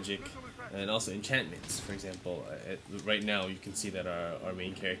attack magic, and also enchantments. For example, right now you can see that our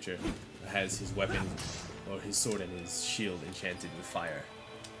main character has his weapon, or his sword and his shield enchanted with fire.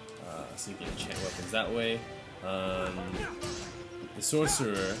 So you can enchant weapons that way. The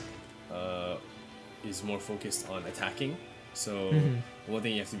sorcerer is more focused on attacking. So one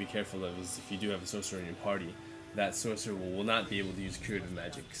thing you have to be careful of is if you do have a sorcerer in your party, that sorcerer will not be able to use curative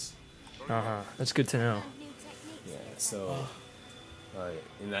magics. That's good to know. Yeah, so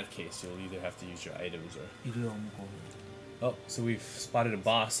in that case, you'll either have to use your items or... Oh, so we've spotted a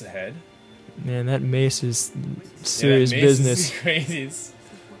boss ahead. Man, that mace is serious that mace business. Is crazy. It's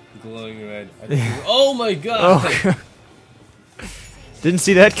glowing red. Oh my god! Oh. Didn't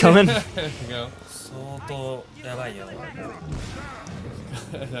see that coming. There we go. 相当やばいよ。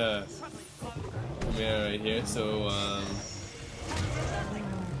Chimera right here. So,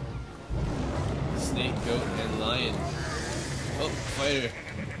 snake, goat, and lion. Oh, fighter.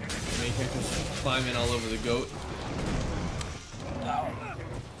 Main character's climbing all over the goat.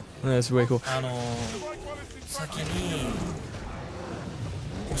 That's way cool. 先に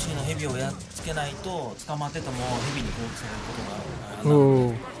お尻の蛇をやっつけないと捕まってても蛇に攻撃されることがある。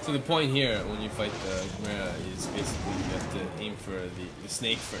Oh. So the point here when you fight the Chimera is basically you have to aim for the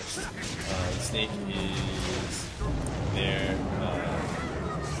snake first. The snake is there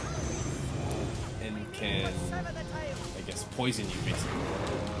and can, I guess, poison you basically.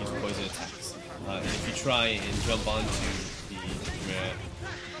 Use poison attacks. And if you try and jump onto the Chimera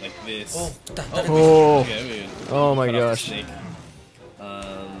like this, Oh. Okay, Oh my cut off the gosh. snake.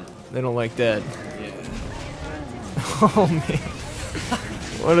 They don't like that. Yeah. Oh man.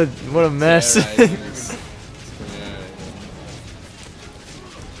 What a mess. うちの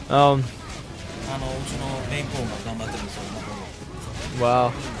メインポーンが頑張ってるんですよ。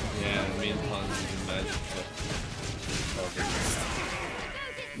 Wow. Yeah, the main pawn is magic.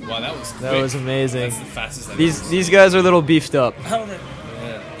 Wow, that was quick. That was amazing. That's the fastest I've These guys are a little beefed up. なので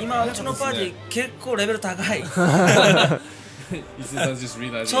今うちのパーティー結構レベル高い。 He's just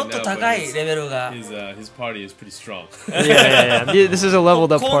realizing ちょっと now, 高い but レベルが。 his party is pretty strong. Yeah. This is a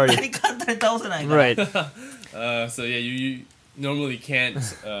leveled up こんな party. に簡単に倒せないから。 Right. So yeah, you normally can't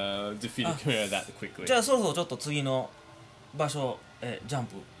defeat a Chimera that quickly. じゃあそろそろちょっと次の場所へジャン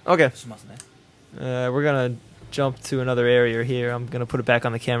プ Okay. しますね。We're gonna jump to another area here. I'm gonna put it back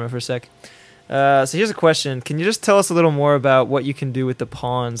on the camera for a sec. So here's a question. Can you just tell us a little more about what you can do with the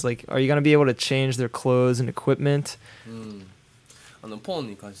pawns? Like, are you gonna be able to change their clothes and equipment? ポーン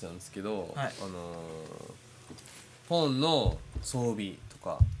に関してなんですけど、はいポーンの装備と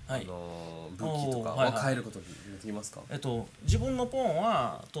か、はい武器とかは変えることできますか？自分のポーン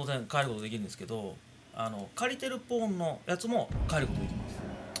は当然変えることできるんですけど、借りてるポーンのやつも変えることできます。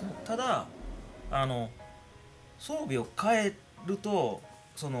ただ装備を変えると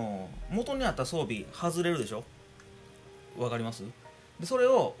その元にあった装備外れるでしょ。わかります？でそれ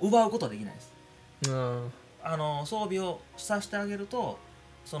を奪うことはできないです。装備をさせてあげると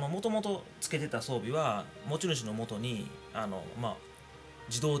そのもともとつけてた装備は持ち主の元に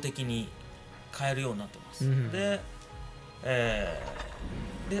自動的に変えるようになってます、で、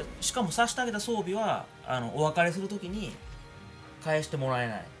でしかも差してあげた装備はお別れするときに返してもらえ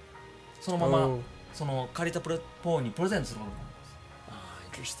ない、そのままその借りたポーにプレゼントすることになり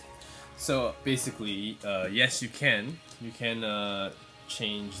ます。 Interesting. So basically, yes, you can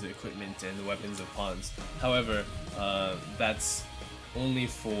change the equipment and the weapons of pawns. However, that's only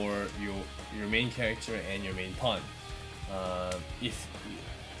for your main character and your main pawn.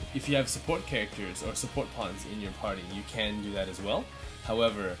 If you have support characters or support pawns in your party, you can do that as well.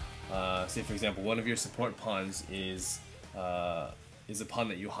 However, say for example, one of your support pawns is a pawn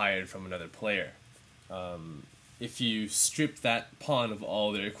that you hired from another player. If you strip that pawn of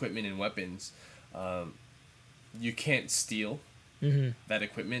all their equipment and weapons, you can't steal that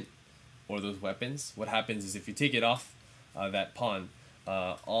equipment or those weapons. What happens is if you take it off that pawn,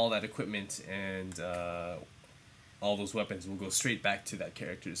 all that equipment and all those weapons will go straight back to that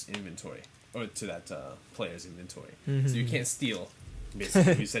character's inventory or to that player's inventory. So you can't steal.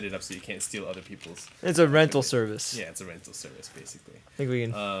 Basically, you set it up so you can't steal other people's. It's a rental service. Yeah, it's a rental service basically. I think we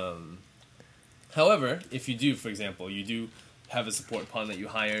can. However, if you do, for example, you do have a support pawn that you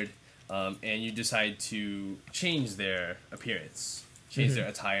hired, and you decide to change their appearance, change their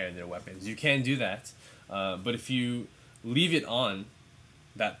attire and their weapons, you can do that. But if you leave it on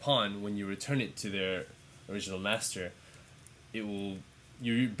that pawn when you return it to their original master, you'll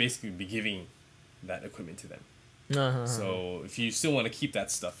basically be giving that equipment to them. So if you still want to keep that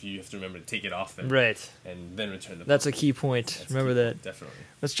stuff, you have to remember to take it off them, Right. and then return the. That's a key point. That's Remember key that. point, definitely.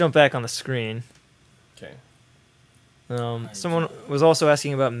 Let's jump back on the screen. Okay. Someone was also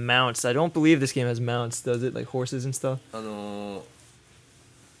asking about mounts. I don't believe this game has mounts, does it? Like horses and stuff? こ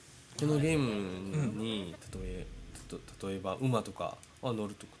のゲームに例えば馬とかは乗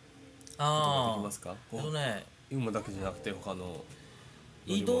るとことができますか？馬だけじゃなくて他の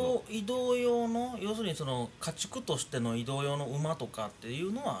移動用の、要するにその家畜としての移動用の馬とかってい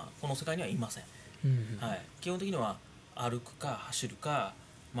うのはこの世界にはいません、はい、基本的には歩くか走るか、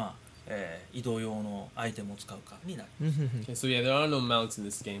移動用のアイテムを使うかになります。Okay, so yeah, there are no mounts in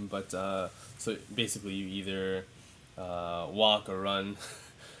this game, but so basically you either walk or run,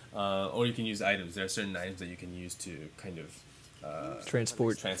 or you can use items. There are certain items that you can use to kind of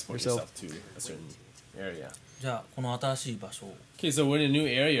Transport yourself to a certain area. じゃあこの新しい場所。 Okay, so we're in a new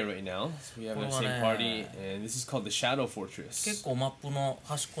area right now. So we have our same party, and this is called the Shadow 結 Fortress. 構マップの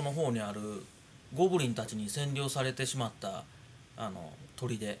端っこの方にあるゴブリンたちに占領されてしまった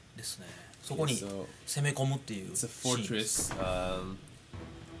砦ですね。そこに So 攻め込むっていう it's a シーンです。 fortress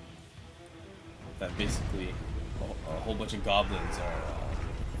that basically a whole bunch of goblins are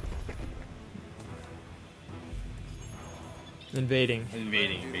Invading.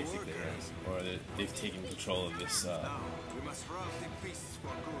 invading, basically, right? Or they've taken control of this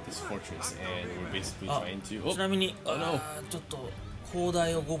this fortress, and we're basically あ trying to. ちなみに、 Oh no! ちょっと砲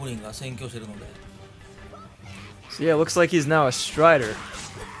台をゴブリンが占拠してるので、 So yeah, it looks like he's now a strider.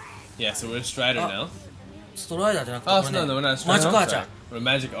 Yeah, so we're a strider now. ストライダーじゃなくて Oh, これね no, we're not a マ strider. ジックアーチャー。 We're a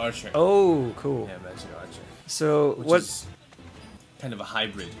magic archer. Oh, cool. Yeah, magic archer. So Which what? is kind of a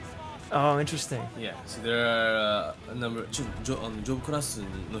hybrid. Oh, interesting. Yeah, so there are a number. ジョブクラス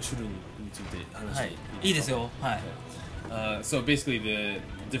の種類について話してはい、いいですよ。はい。 So basically, the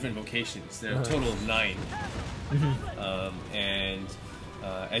different vocations. There are a total of 9, and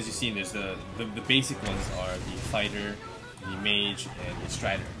as you've seen, there's the basic ones are the fighter, the mage, and the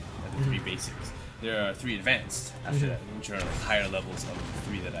strider. Are the 3 basics. There are 3 advanced after that, which are like higher levels of the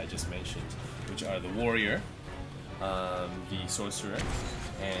 3 that I just mentioned, which are the warrior, the sorcerer,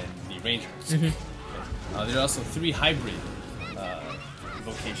 and the ranger. There are also 3 hybrid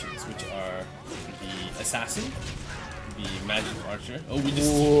vocations, which are the assassin, the magic archer. Oh, we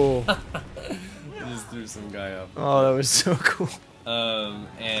just Whoa. we just threw some guy up. Oh, that was so cool.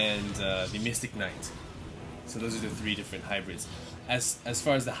 And the mystic knight. So those are the 3 different hybrids. As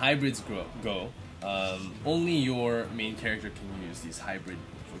far as the hybrids go, only your main character can use these hybrid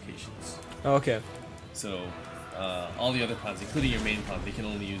vocations. Okay. So all the other pawns, including your main pawn, they can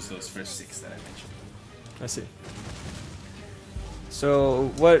only use those first 6 that I mentioned. I see.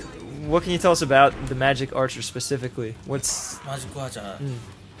 So what can you tell us about the magic archer specifically? What's マジックアーチャーの、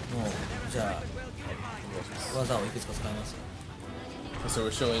じゃあ技をいくつか使います。 So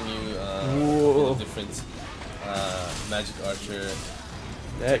we're showing you Whoa. the different magic archer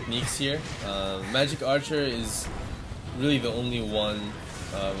that? techniques here. Magic archer is really the only one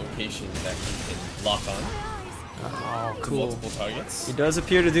location that you can lock on Oh, to cool. multiple targets. He does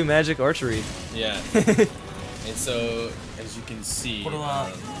appear to do magic archery. Yeah. And so, as you can see, これは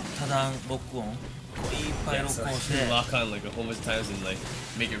多段ロックオン、こういっぱい yeah, ロッ so クオンし you て lock on like a whole bunch of times and like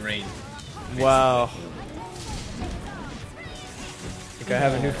make it rain. Wow. I think I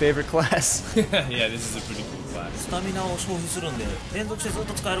have a new favorite class. Yeah, this is a pretty cool class. スタミナを消費するんで連続してずっ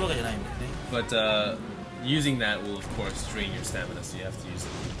と使えるわけじゃないんだよね。 But using that will, of course, drain your stamina, so you have to use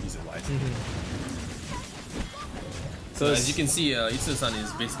it wisely. So as you can see, Itsuno-san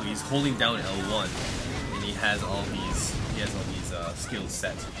is basically he's holding down L1, and he has all these skills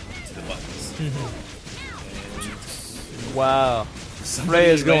set to the buttons. And Wow. somebody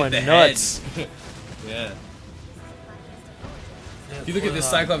Ray is right going in the nuts. head. Yeah. で If you look at this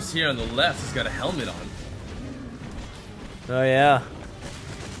Cyclops here on the left, he's got a helmet on. Oh yeah.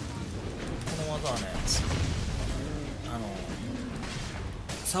 この技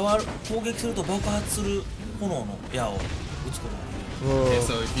はね、攻撃すると爆発する炎の矢を撃つことができる。 Okay, Whoa.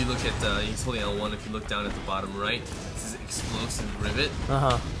 so if you look at, he's holding L1, if you look down at the bottom right, this is explosive rivet,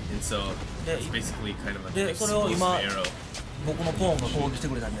 Uh-huh. and so Yeah, it's basically kind of an で、それを explosive 今 arrow. 僕のポーンが攻撃して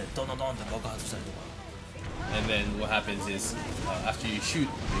くれたんで、ドンドンドンって爆発したりとか。 And then what happens is, after you shoot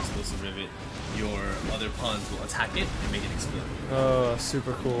the explosive rivet, your other pawns will attack it and make it explode. Oh,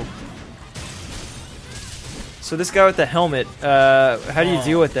 super cool. So this guy with the helmet, how do you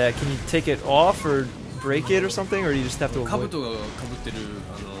deal with that? Can you take it off or break it or something, or do you just have to avoid? 兜が被ってる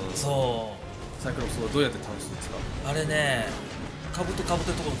そサイクロプスをどうやって倒すんですか？う。あれね、兜被ってる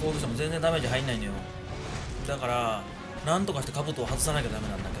ところ攻撃しても全然ダメージ入んないのよ。だから、なんとかして兜を外さなきゃダメ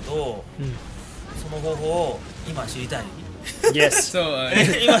なんだけど、その方法を今知りたい。Yes. So,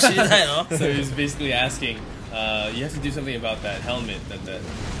 今知りたいの so he's basically asking, you have to do something about that helmet that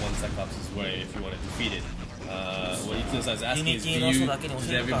one Cyclops is wearing if you want to defeat it. What Itsuno is asking is,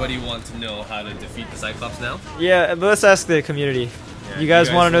 does everybody want to know how to defeat the Cyclops now? Yeah, but let's ask the community. Yeah, You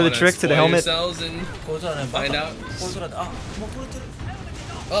guys want to know the wanna trick to the spoil helmet? yourselves and こいつらね、バカ。 find out? こいつらで、あ、もう取れてる。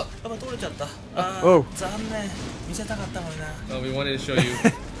 Oh, やっぱ取れちゃった。あ Oh. ー、残念。見せたかったのにな。 well, we wanted to show you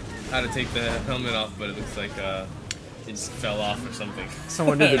how to take the helmet off, but it looks like it just fell off or something.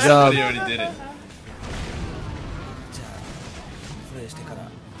 Someone did the job. Somebody already did it. じゃあ、プレイしてから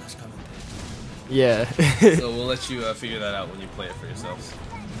確かめて。 Yeah. So we'll let you figure that out when you play it for yourselves.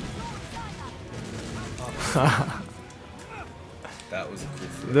 That was a cool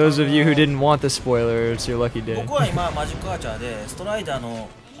flip. Those of you who didn't want the spoiler, it's your lucky day. 僕は今マジックアーチャーでストライダーの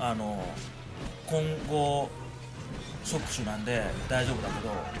混合触手なんで大丈夫だけど、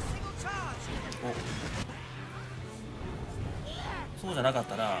そうじゃなかっ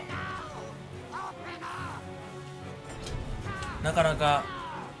たらなかなか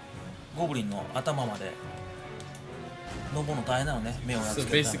ゴブリンの頭まで登るの大変なのね、目をやっ So つ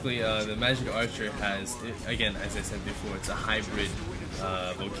けるために。 basically, the Magic Archer has, again, as I said before, it's a hybrid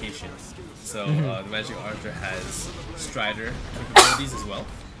vocation. So the Magic Archer has Strider capabilities as well.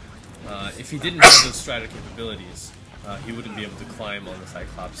 If he didn't have those Strider capabilities, he wouldn't be able to climb on the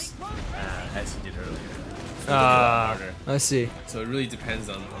Cyclops as he did earlier. So it's a lot harder. I see. So it really depends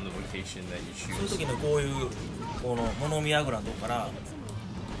on the vocation that you そういう choose. 時にこういうこの物見櫓のとこから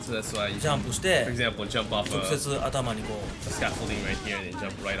So that's why you ジャ can, ンプして for example, jump off 直 a 接頭にこう scaffolding right here and then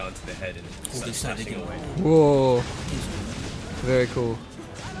jump right onto the head and start smashing away. Whoa. Very cool.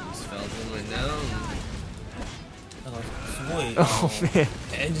 Just fell in right now だからすごい Oh man.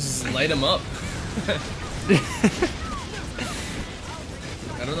 and just light him up.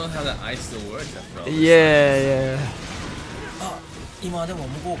 I don't know how that eye still works after all this. Yeah, yeah. あ、今でも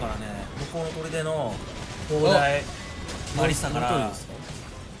向こうからね、向こうの砦の砲台マリスタから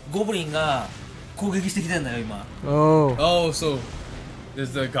ゴブリンが攻撃してきてんだよ今。 Oh. Oh, so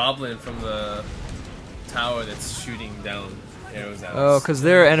there's the goblin from the tower that's shooting down arrows at Oh, us. because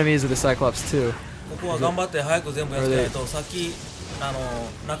they're enemies of the Cyclops too. ここは頑張って早く全部やってないと、さっき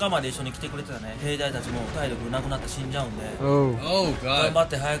仲間で一緒に来てくれてたね兵隊たちも体力なくなって死んじゃうんで、 Oh. Oh 頑 god. 張っ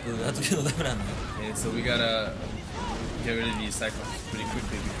て早くやっつけるのダメなのよ。 And so we gotta get rid of these cyclops pretty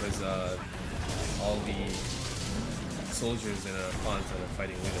quickly because all the soldiers and our pawns that are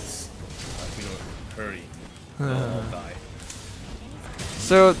fighting with us, if we don't hurry, they'll all die.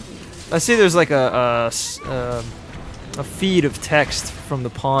 So, I see there's like a feed of text from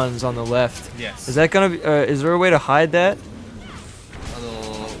the pawns on the left. Yes. Is that gonna be? Is there a way to hide that?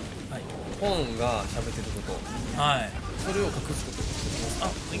 ポンが喋ってること、はい。それを隠すこと。あ、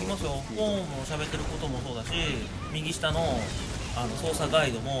できますよ。ポーンも喋ってることもそうだし、右下の操作ガ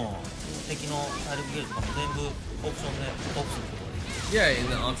イドも敵の体力ゲージとかも全部オプションでオフすることができる。 Yeah, in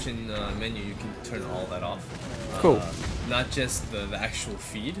the option menu, you can turn all that off. Cool. Not just the actual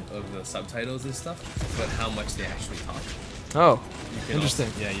feed of the subtitles and stuff, but how much they actually talk. Oh, You can interesting.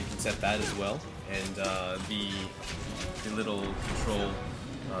 Also, yeah, you can set that as well. and the little control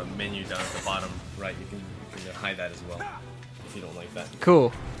menu down at the bottom right, you can hide that as well if you don't like that.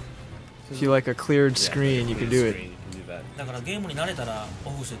 Cool. If you like a cleared Yeah, screen, you clear can do it. screen, you can do that. だからゲームに慣れたら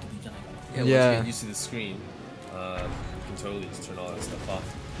オフしててもいいんじゃないかな。 Yeah, Yeah. once you get used to the screen, you can totally just turn all that stuff off.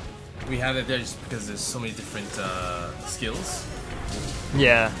 We have it there just because there's so many different skills.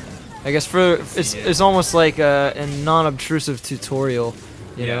 Yeah. I guess it's almost like a non-obtrusive tutorial.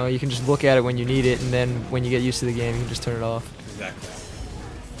 You know, you can just look at it when you need it, and then when you get used to the game, you can just turn it off. Exactly.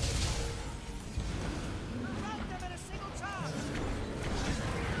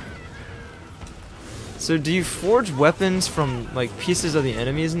 So do you forge weapons from like pieces of the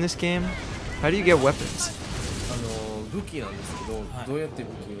enemies in this game? How do you get weapons? 武器なんですけど、どうやって武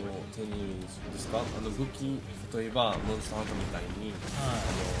器を手に入れるんですか？武器、例えばモンスターハントみたいに、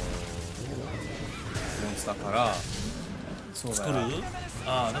モンスターから作る？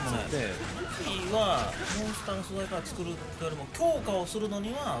ああ、でもね、武器はモンスターの素材から作るよりも強化をするの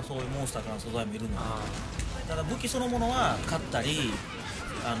にはそういうモンスターからの素材もいるのよ。ただ武器そのものは買ったり、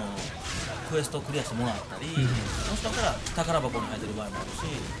クエストをクリアしてもらったり、もしかしたら宝箱に入ってる場合もあるし、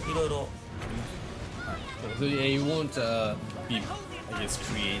いろいろあります。 So yeah, you won't be, I guess,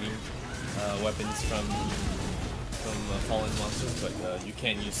 creating weapons from fallen monsters, but you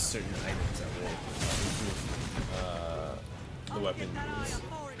can use certain items that will improve the weapons.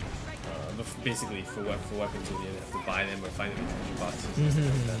 But basically, for weapons, you either have to buy them or find them in treasure boxes and stuff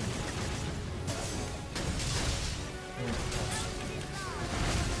like that.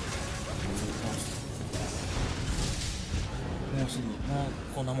 もうすぐ、もう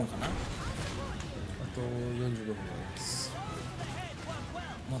こんなもんかな。あと45分です。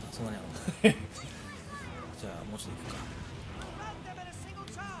まだそんなにある。じゃあもうちょっと行くか。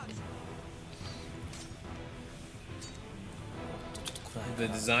The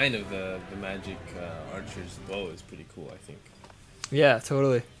design of the magic archer's bow is pretty cool, I think. Yeah,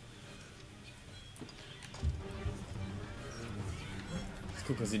 totally. It's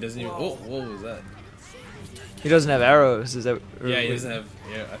cool because he doesn't even. Oh, what was that? He doesn't have arrows, is that? Yeah, he doesn't have.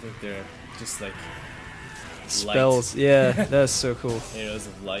 Yeah, I think they're just like spells. light. Yeah, that's so cool. Arrows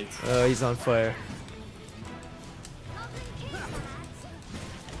of light. Oh, he's on fire.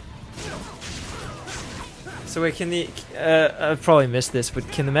 So wait, can the I probably missed this, but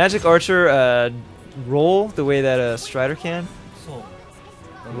can the magic archer roll the way that a strider can? そう。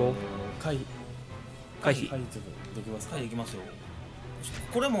 Roll. 回避。回避。できますか？はい、行きますよ。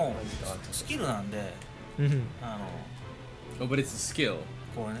これもスキルなんで、Mhm. Oh, but it's a skill.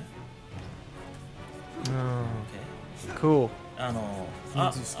 これね。 Oh, cool. R1 を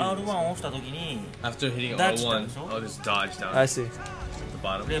押したときに After hitting Dodge R1, でしょ？ I'll just dodge down I at see. the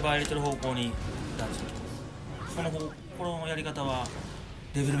bottom. レバー入れてる方向にダッチ。このやり方は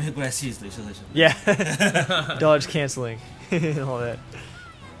デビルメイクライシリーズと一緒でしょ。Yeah. Dodge canceling and all that.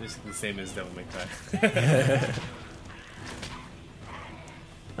 Basically the same as Devil May Cry.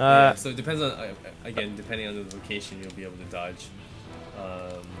 Yeah, so it depends on, again, depending on the location, you'll be able to dodge.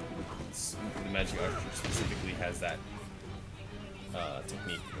 The magic archer specifically has that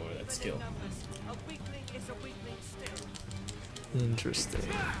technique or that skill. Interesting.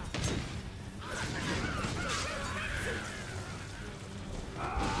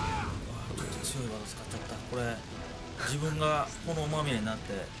 強い技使っちゃった。これ自分が炎まみれになっ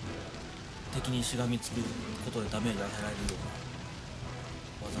て敵にしがみつくことでダメージを与えられるよ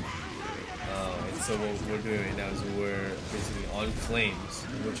うな技なんで。And so what we're doing right now is we're basically on flames.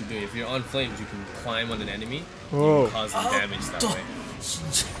 What you do, if you're on flames, you can climb on an enemy. Whoa. You can cause them damage that way. 死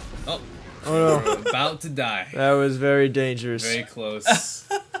んじゃう。 Oh, Oh we're about to die. That was very dangerous. Very close.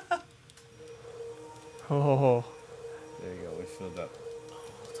 Oh. There you go, we filled up.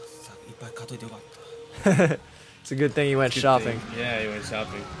 いっぱい買っといてよかった。 It's a good thing you went Good shopping. thing. Yeah, you went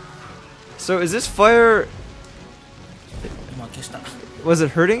shopping. So is this fire? 今消した。 Was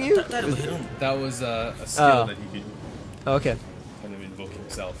it hurting you? 体力減るんだ。 That was a skill that he could Oh, okay, kind of invoke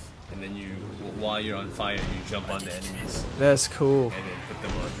himself. And then you, while you're on fire, you jump on the enemies that's cool. and then put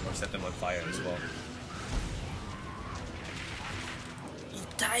them on or set them on fire as well.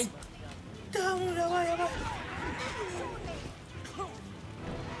 痛い。ダウンやばいやばい。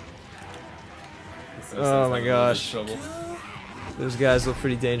 So Oh it's my like a little bit gosh. trouble. Those guys look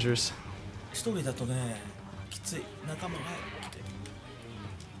pretty dangerous. 一人だとね、きつい。仲間が来て。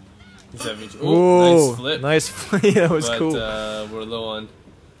 He's having- Whoa, nice flip. nice flip. That was But cool. We're low on.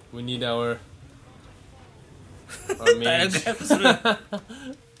 We need our 体 mage. 力回復する。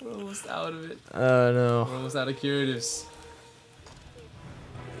 We're almost out of it. Oh no, We're almost out of curatives.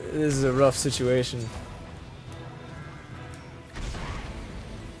 this is a rough situation.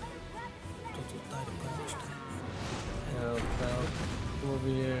 over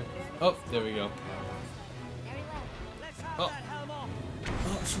here. Oh, there we go. Very well. Oh, あ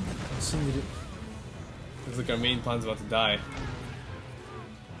死んだ looks like our main pawn's about to die.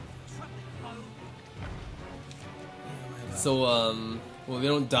 So, well, they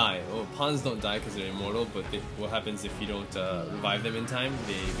don't die. Well, pawns don't die because they're immortal, but what happens if you don't revive them in time?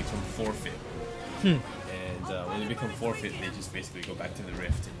 They become forfeit. And when they become forfeit, they just basically go back to the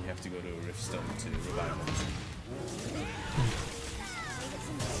rift, and you have to go to a rift stone to revive them.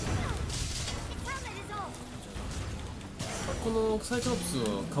 Helmet is off. このサイクロプスは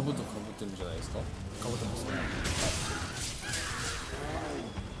兜かぶってるんじゃないですか？かぶってますね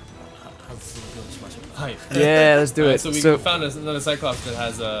外すようにしましょうか Hi. Yeah, let's do it. So we So found another Cyclops that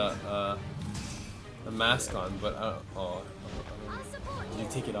has a mask on, but I'll support did you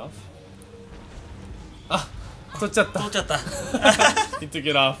take it off? Ah, 取っちゃった。取っちゃった He took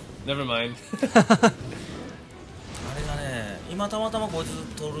it off. Never mind. あれがね今たまたまこいつ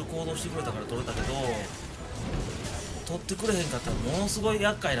取る行動してくれたから取れたけど取ってくれへんかったらものすごい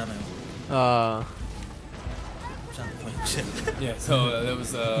厄介なのよ ちゃんと翻訳して Yeah, so that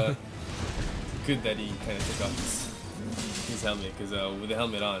was good that he kind of took off his helmet, because with the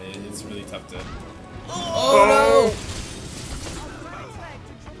helmet on, it's really tough to. Oh no!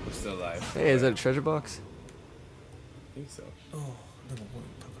 We're still alive. hey, is that a treasure box? I think so. でもこれ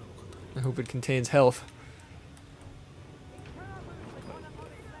宝かった I hope it contains health.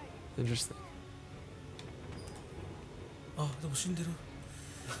 Interesting. あでも死んでる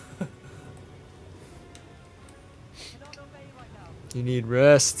You need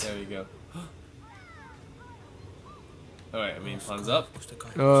rest. There we go. Alright, I mean, pawn's up. そして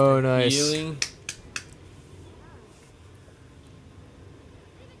回 Oh, nice. Healing.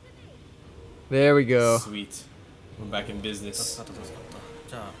 There we go. Sweet. We're back in 助 business. かった助かった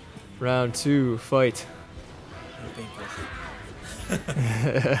じゃあ Round 2, fight. ペンコ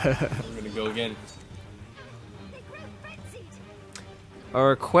We're gonna go again.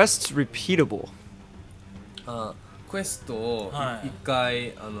 Are quests repeatable? Quest を一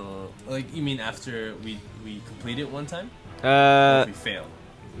回like you mean after we complete it one time? Or if we fail?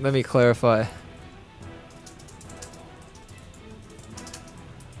 Let me clarify.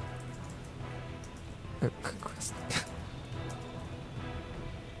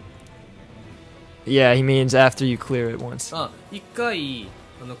 Yeah, he means after you clear it once. 一回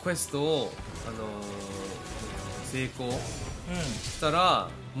クエストを成功したら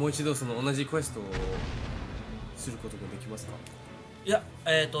もう一度その同じクエストをすることができますか？いやク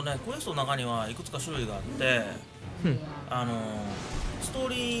エストの中にはいくつか種類があってストー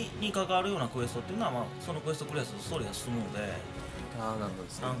リーに関わるようなクエストっていうのは、まあ、そのクエストクリアするとストーリーが進むのでなるほどで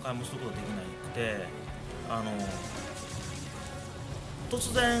すね。何回もすることができなくて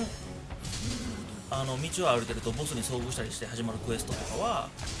突然道を歩いてるとボスに遭遇したりして始まるクエストとかは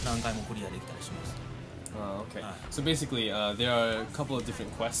何回もクリアできたりします。Okay. So basically, there are a couple of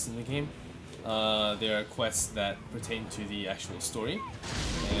different quests in the game. There are quests that pertain to the actual story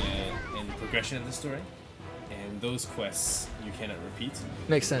and the progression of the story, and those quests you cannot repeat.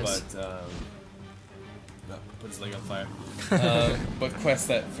 Makes sense. But put his leg on fire. But quests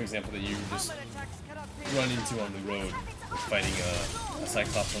that, for example, that you just run into on the road, fighting a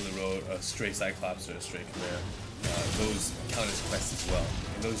Cyclops on the road, a stray Cyclops or a stray Chimera, those count as quests as well,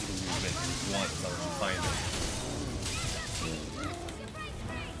 and those you can revisit if you want as long as you find them.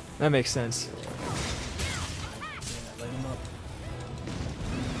 That makes sense. Light him up.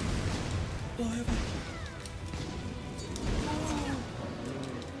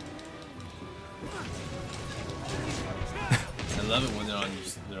 I love it when they're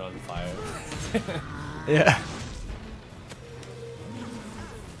on fire. Yeah.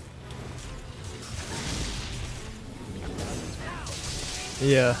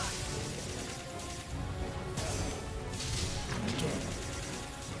 Yeah.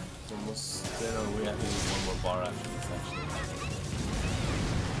 It's almost there. No, we have to do one more bar after this, actually.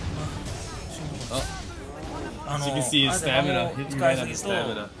 Oh. As you can see his stamina. He ran out of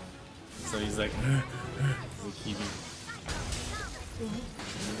stamina. So he's like, like heaving.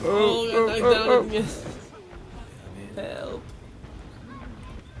 Oh, got knocked down again. Help.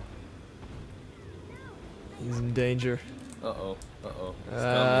 He's in danger. Uh-oh. Uh-oh.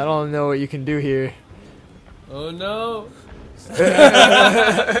 I don't know what you can do here. Oh no! こ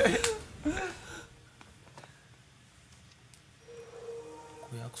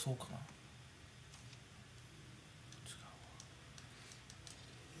れ薬草かな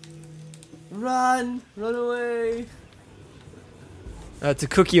Run! Run away! To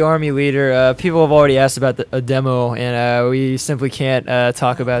Cookie Army Leader, people have already asked about a demo, and we simply can't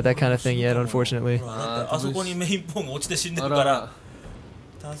talk about that kind of thing yet, unfortunately. あそこにメインポンが落ちて死んでるから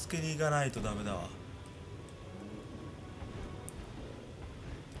助けに行かないとダメだわ。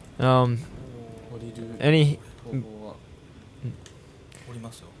降りる Any 方法は降り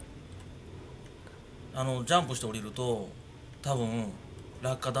ますよ。ジャンプして降りると多分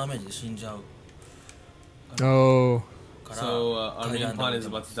落下ダメージで死んじゃう Oh. から So our 階 main 段で降 pawn り is て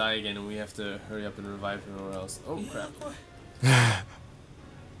about ま to す。 die again and we have to hurry up and revive him or else. Oh いや crap. 怖い。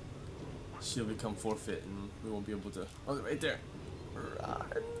 She'll become forfeit and we won't be able to. Oh, right there.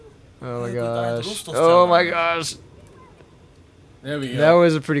 Oh my Yeah, we got gosh. lost Oh of my them. gosh. There we go. That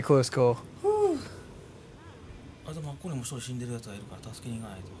was a pretty close call. あ、でもここにも一人死んでるやつがいるから助けに行か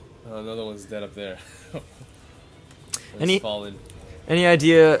ないと。 Another one's dead up there. Any- It's fallen. Any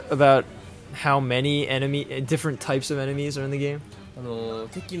idea about how many different types of enemies are in the game?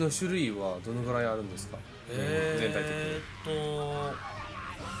 敵の種類はどのぐらいあるんですか？全体的に。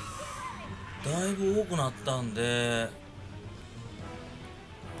だいぶ多くなったんで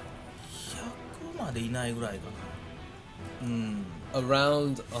100までいないぐらいかな。うん。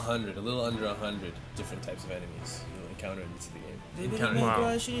 Around 100, a little under 100 different types of enemies you'll encounter into the game. デビルメイク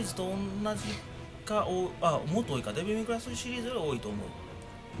ライシリーズと同じかもっと多いか。デビルメイクライシリーズより多いと思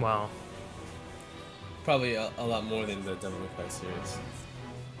う。 Wow. Probably a lot more than the Devil May Cry series.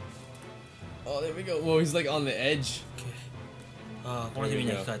 Oh, there we go. Whoa, he's like on the edge. ああ、これでみん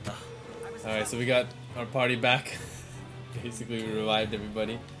な生き返った。 Alright, so we got our party back. Basically, we revived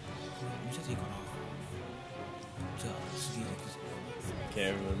everybody. 見せていいかな。じゃあ次行くぞ。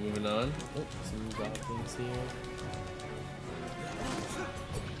 Okay, we're moving on. Oh, some goblins here.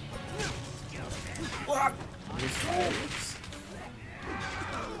 There's fireworks.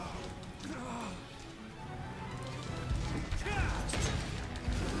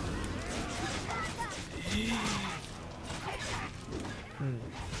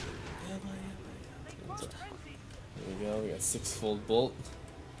 There we go, we got six-fold bolt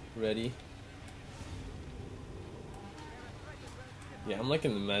ready. Yeah, I'm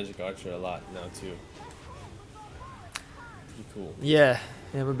liking the magic archer a lot now too. Pretty cool. Yeah,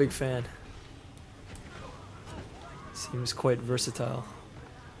 I'm a big fan. Seems quite versatile.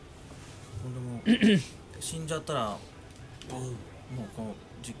 ほんでもう死んじゃったらもうこの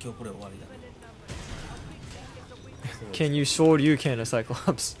実況プレイ終わりだね。 Can you Shoryuken a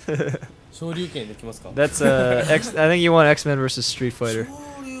Cyclops? 昇竜拳できますか？ That's I think you want X-Men versus Street Fighter.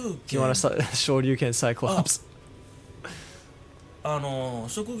 昇竜 Do you want a Shoryuken Cyclops?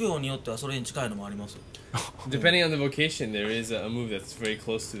 職業によってはそれに近いのもあります。 Depending on the vocation, there is a move that's very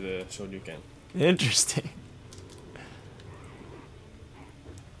close to the Shoryuken. Interesting.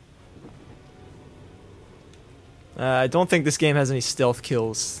 I don't think this game has any stealth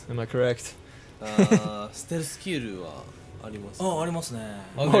kills. Am I correct? ステルスキルはあります。あ、ありますね。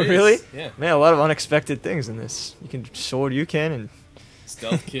 Oh, Oh, there really? is. Yeah. Man, a lot of unexpected things in this. You can Shoryuken and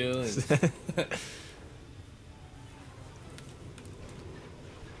Stealth kill and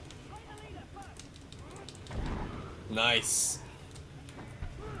nice.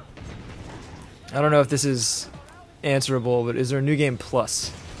 I don't know if this is answerable, but is there a new game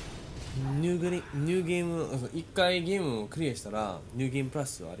plus? ニューゲーム一回ゲームをクリアしたらニューゲームプラ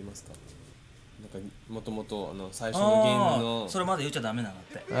スはありますか？なんかもともと最初のゲームあのあ、それまで言っちゃダメなんだっ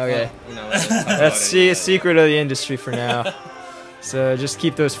て。 Okay. No, That's a secret of the industry for now. So just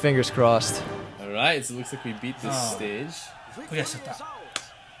keep those fingers crossed. Alright, so it looks like we beat this Oh. stage. クリアしちゃった。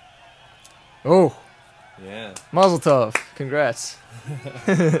 Oh, Yeah. Mazel Tov. Congrats.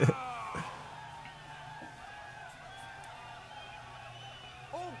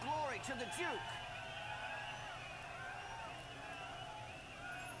 All glory to the Duke!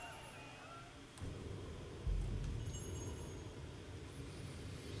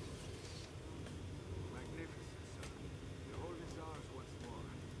 Magnificent, sir. The hold is ours once more.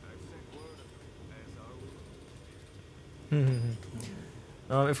 I've sent word of it, as are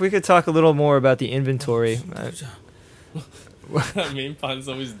we. If we could talk a little more about the inventory. 死んでるじゃん。 Main pawn's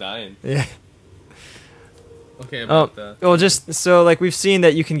always dying. Yeah. Okay, Oh, about the well, just so like we've seen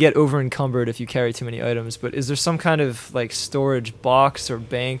that you can get over encumbered if you carry too many items, but is there some kind of like storage box or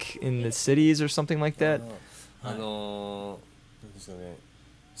bank in the cities or something like that? なんですかね、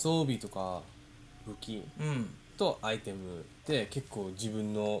装備とか武器うん。とアイテムで結構自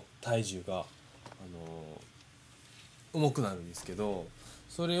分の体重が重くなるんですけど、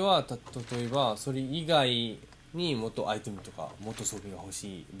それは例えばそれ以外にもっとアイテムとかもっと装備が欲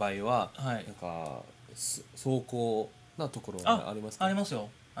しい場合は、はいなんか装甲なところはありますか？ありますよ。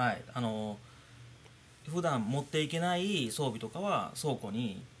はい。普段持っていけない装備とかは倉庫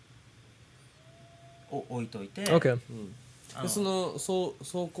に置いといて。 Okay. うんでその装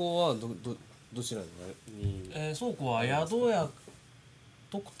甲はどちらに、倉庫は宿屋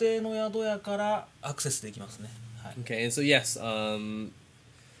特定の宿屋からアクセスできますね。はい。 Okay, and so yes,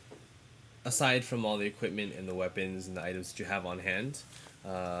 aside from all the equipment and the weapons and the items that you have on hand,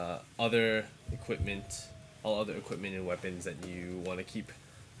 other equipment, all other equipment and weapons that you want to keep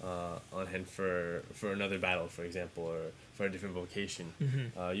on hand for another battle, for example, or for a different vocation,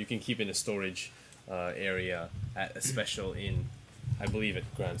 you can keep in a storage area at a special inn, I believe at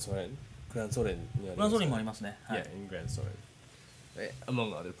Grand Soren. Grand Soren. フランスにもありますね。は Yeah, い。 in Grand Soren,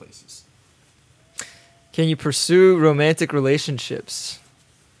 among other places. Can you pursue romantic relationships?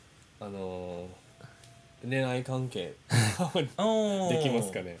 恋愛関係おーできま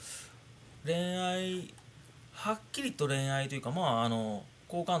すかね。恋愛、はっきりと恋愛というか、まあ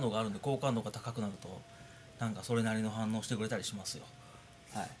好感度があるんで、好感度が高くなるとなんかそれなりの反応してくれたりしますよ。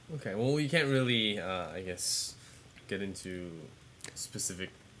はい。 Okay, well, you can't really, I guess, get into specific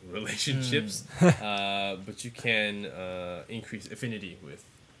relationships, but you can increase affinity with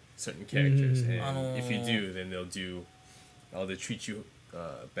certain characters, and if you do, then they'll treat you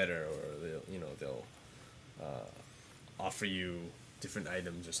better, or they'll offer you different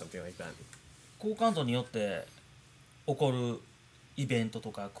items or something like that. 好感度によって起こるイベント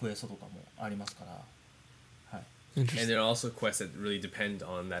とかクエストとかもありますから。はい。 And there are also quests that really depend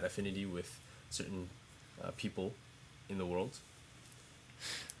on that affinity with certain people in the world.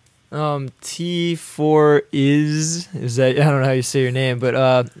 T4 is that, I don't know how you say your name, but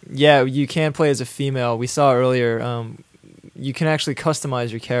yeah, you can play as a female. We saw earlier. You can actually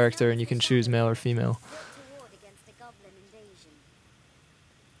customize your character, and you can choose male or female. Work toward against a goblin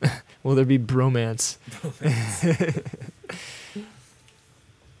invasion. Will there be bromance?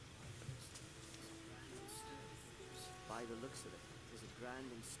 By the looks of it, it is a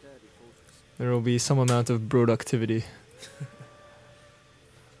grand and sturdy fortress. There will be some amount of productivity.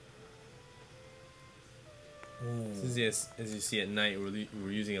 Yes, as you see at night, we're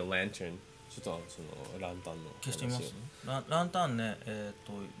using a lantern. ちょっとそのランタンの消してみます。ランタンね、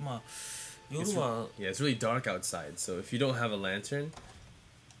まあ夜は Yeah, it's really dark outside, so if you don't have a lantern,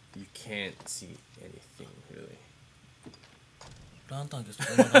 you can't see anything really. ランタン消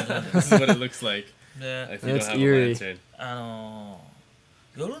すとこんな感じなんで This is what it looks like で if you don't That's have eerie. a lantern.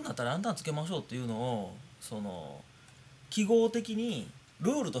 夜になったらランタンつけましょうっていうのを記号的に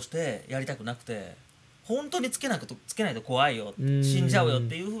ルールとしてやりたくなくて、本当につけないと怖いよ、死んじゃうよっ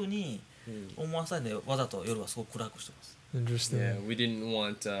ていうふうに思わせたいんで、わざと夜はすごく暗くしてます。 Interesting. Yeah, we didn't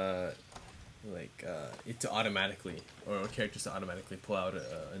want it to automatically, or our characters to automatically pull out a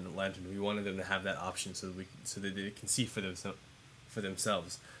lantern. We wanted them to have that option so that they can see for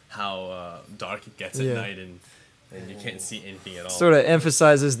themselves how dark it gets at Yeah. night, and you can't see anything at all. Sort of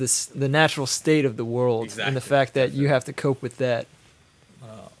emphasizes the natural state of the world and the Exactly. fact that you have to cope with that. だ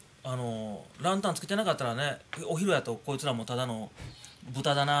からランタンつけてなかったらね、お昼やとこいつらもただの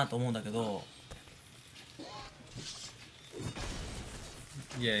豚だなと思うんだけど、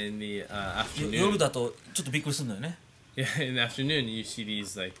 Yeah, in the 夜 afternoon. だとちょっとびっくりするんだよね。 Yeah, in the afternoon you see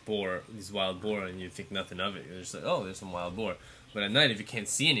these wild boar, and you think nothing of it. You're just like, oh, there's some wild boar. But at night, if you can't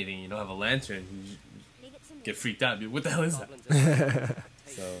see anything, you don't have a lantern, you Leave it to me. get freaked out. What the hell is that? Goblins are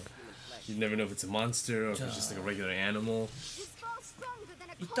So you never know if it's a monster or if it's just like a regular animal. He's far stronger than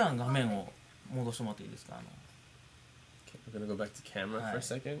a 一旦画面を戻してもらっていいですか。 Okay, we're gonna go back to camera for a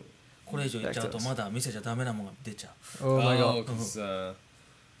second. これ以上言っちゃうとまだ見せちゃダメなものが出ちゃう。 Oh my god. because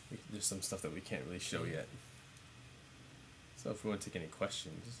there's some stuff that we can't really show yet. So if we want to take any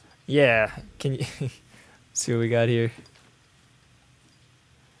questions. Yeah. Can you see what we got here?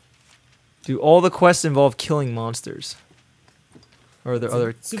 Do all the quests involve killing monsters? Or are there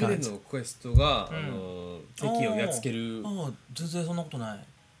other 全て kinds? のクエストが、ん敵をやっつける。ああ、全然そんなことない。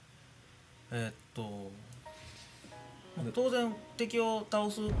当然敵を倒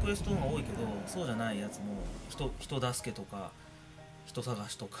すクエストが多いけど、そうじゃないやつも人助けとか人探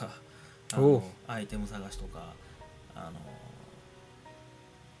しとかおうアイテム探しとか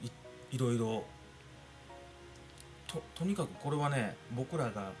いろいろとにかくこれはね、僕ら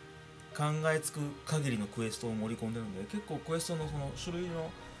が考えつく限りのクエストを盛り込んでるんで、結構クエストのその種類の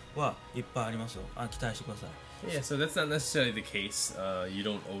はいっぱいありますよ。期待してください。 Yeah, so that's not necessarily the case. You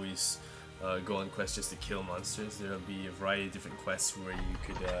don't always go on quests just to kill monsters. There'll be a variety of different quests where you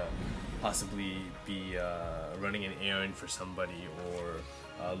could possibly be running an errand for somebody, or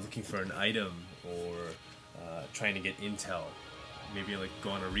looking for an item, or trying to get intel. Maybe like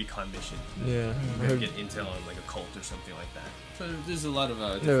go on a recon mission. Yeah. I Maybe heard get intel on like a cult or something like that. So there's a lot of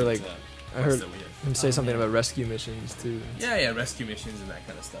They were different like- I quests heard that we have. him say something about rescue missions too. Yeah, rescue missions and that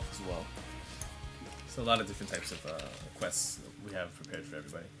kind of stuff as well. So a lot of different types of quests that we have prepared for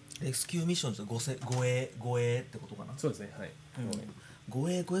everybody. レスキューミッションって護衛ってことかな。そうですね、はい。護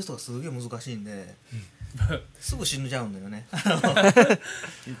衛クエストがすげえ難しいんで、すぐ死んじゃうんだよね。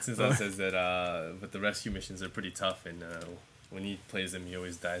Itsuno says that, but the rescue missions are pretty tough, and when he plays them, he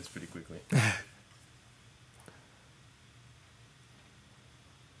always dies pretty quickly.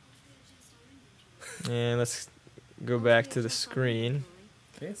 And let's go back to the screen.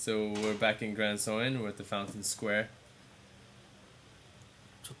 Okay, so we're back in Grand Soin. We're at the Fountain Square.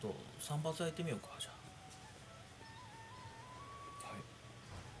 ちょっと散髪焼いてみようかじゃあ。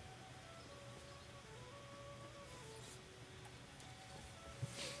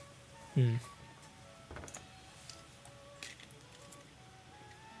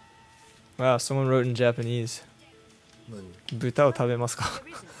Wow, someone wrote in Japanese. 豚を食べますか？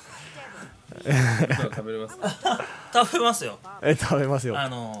食べれますか？食べますよ。食べますよ。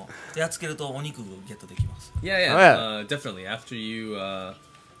やっつけるとお肉ゲットできます。Yeah, yeah, definitely. After you,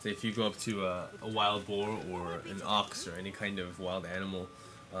 say if you go up to a wild boar or an ox or any kind of wild animal,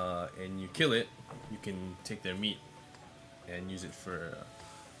 and you kill it, you can take their meat and use it for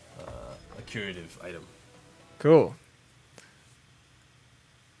a curative item. Cool.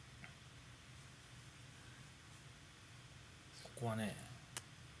 ここはね、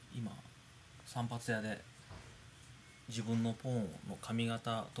今散髪屋で自分のポーンの髪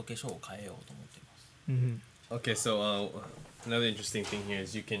型と化粧を変えようと思っています。Okay, so another interesting thing here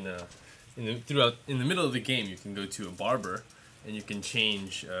is you can, in the middle of the game, you can go to a barber and you can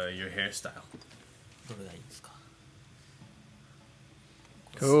change your hairstyle. どれがいいですか？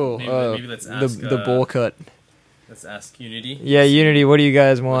 Cool. Maybe let's ask the bowl cut. Let's ask Unity. Yeah, Unity. What do you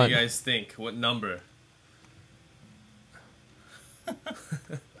guys What want? do you guys think? What number?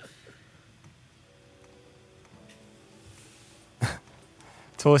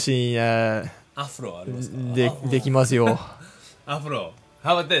 Toshi, Afro ありますか？できますよ。Afro.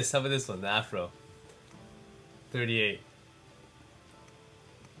 How about this? How about this one? The Afro. 38.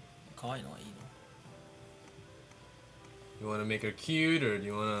 可愛いのはいいの？ You want to make her cute, or do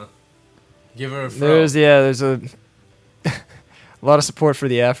you want to give her a fro? There's a lot of support for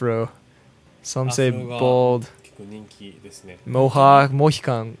the afro. Some say アフロが bald. 結構人気ですね。モヒ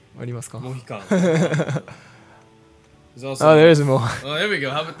カンありますか？モヒカン。There's Oh, also, there's more. oh, there we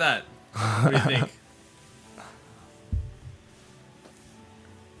go. How about that? What do you think?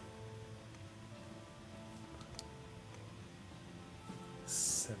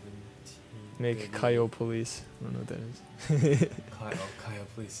 Make Kaio police. I don't know what that is. Kaio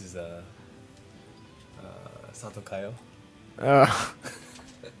Police is Sato Kaio.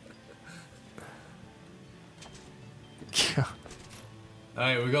 All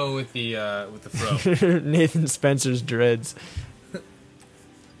right, we're going with the fro. Nathan Spencer's dreads. You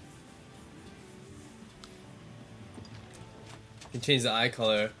can change the eye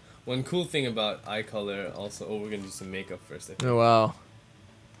color. One cool thing about eye color, also. Oh, we're gonna do some makeup first. I think. Oh wow.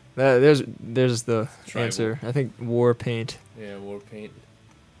 There's the Tribal. answer. I think war paint. Yeah, war paint.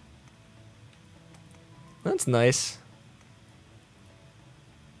 That's nice.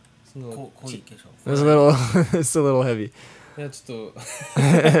 濃い化粧。 It's a little it's a little heavy. いやちょっと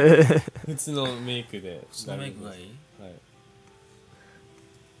普通のメイクで。普通のメイクがいい？はい。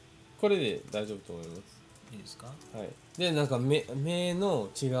これで大丈夫と思います。いいですか？はい。でなんか目の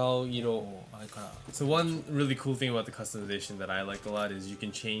違う色。あれから。 So one really cool thing about the customization that I like a lot is you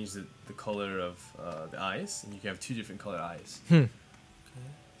can change the color of the eyes, and you can have two different color eyes. Hmm.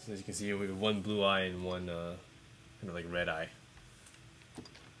 So as you can see, we have one blue eye and one kind of like red eye.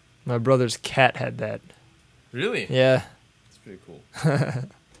 My brother's cat had that. Really? Yeah. It's pretty cool. メ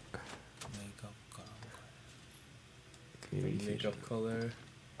イクアップか。 Makeup color.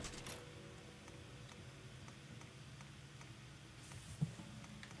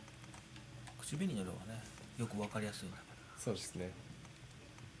 口紅の色はね、よくわかりやすいんだから。そうですね。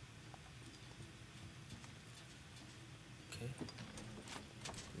Okay.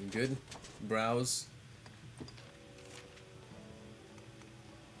 Good. Brows.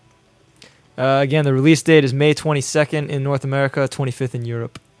 Again, the release date is May 22nd in North America, 25th in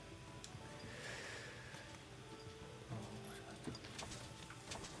Europe.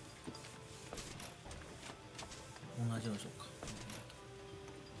 同じようにしようか。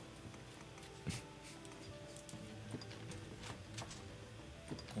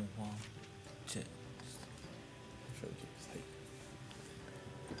コンファンチェ。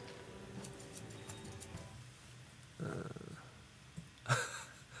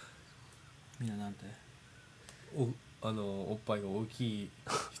みんななんて？おっぱいが大きい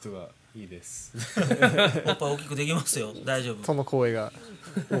人がいいです。おっぱい大きくできますよ。大丈夫。その声が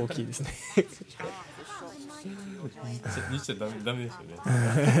大きいですね。言っちゃダメですよね。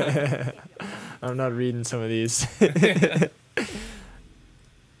I'm not reading some of these.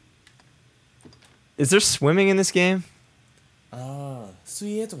 Is there swimming in this game? ああ、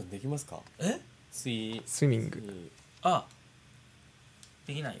水泳とかできますか？え水 Swimming. あ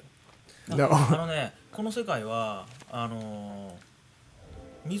できないよ。No. この世界は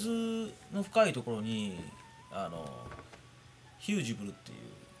水の深いところにヒュージブルっていう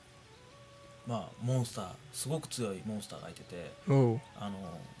モンスター、すごく強いモンスターがいてて、 Oh.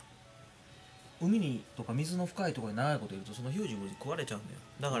 海にとか水の深いところに長いこといるとそのヒュージブルに食われちゃうんだよ。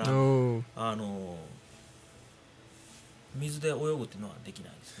だから Oh. 水で泳ぐっていうのはできな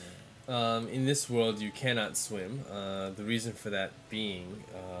いですね。In this world, you cannot swim. The reason for that being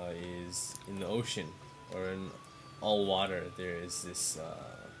is in the ocean or in all water. There is this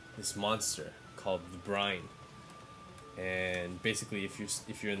monster called the brine, and basically, if you're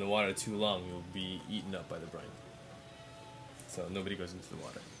in the water too long, you'll be eaten up by the brine. So nobody goes into the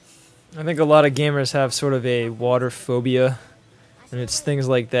water. I think a lot of gamers have sort of a water phobia, and it's things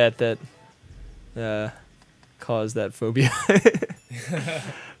like that that cause that phobia.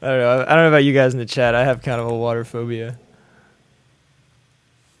 I don't know. I don't know about you guys in the chat. I have kind of a water phobia.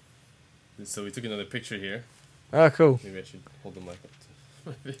 So we took another picture here. Oh, cool. Maybe I should hold the mic up to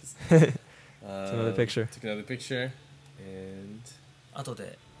my face. It's another picture. Took another picture, and 後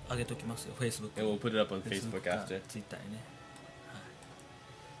で上げときますよ、Facebook。 and we'll put it up on Facebook after. Twitter にね。はい。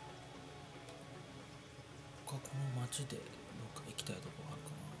他この街でどっか行きたいとこある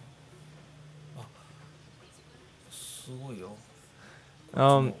かな。あ、すごいよ。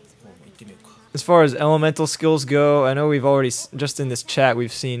行ってみようか。 As far as elemental skills go, I know we've already just in this chat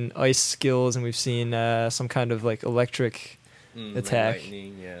we've seen ice skills and we've seen some kind of like electric attack, like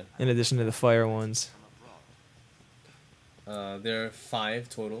lightning, yeah. in addition to the fire ones. There are 5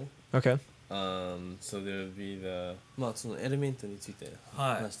 total. Okay. So there will be the まあそのエレメントについて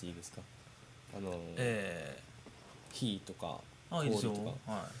話していいですか？火とか氷と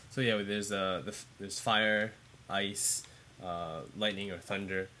か。So yeah, there's fire, ice, lightning or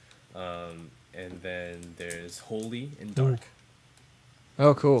thunder, and then there's holy and dark.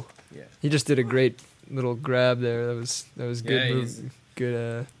 Oh, cool. Yeah. He just did a great little grab there. That was good Yeah, move,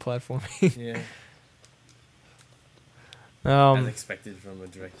 good platforming. Yeah. Um, As expected from a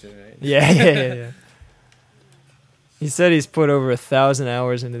director, right? yeah. He said he's put over 1,000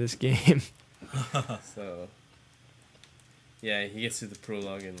 hours into this game. So, yeah, he gets through the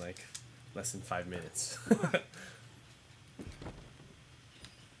prologue in like less than 5 minutes.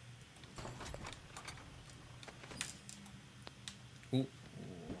 Ooh,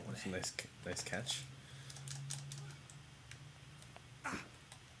 that's a nice catch.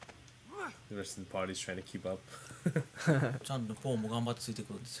 The rest of the party's trying to keep up. ちゃんとポーも頑張ってついて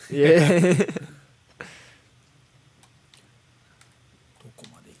くるんですよ。 Yeah. どこ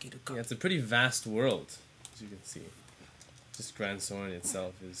までいけるか。 Yeah, it's a pretty vast world, as you can see. Just Grand Soren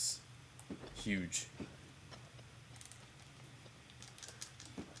itself is huge.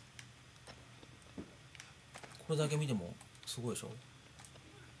 これだけ見てもすごいでしょ。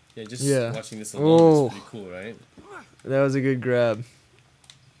 Yeah, just Yeah. watching this alone Oh. is pretty cool, right? That was a good grab. This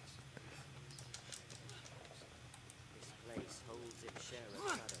place holds its share of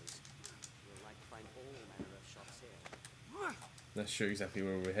shadows. You'll like to find all manner of shops here. Not sure exactly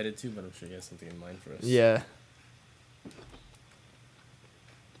where we're headed to, but I'm sure he has something in mind for us. Yeah.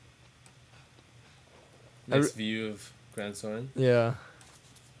 Nice view of Grand Soren. Yeah.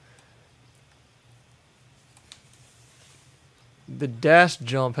 The dash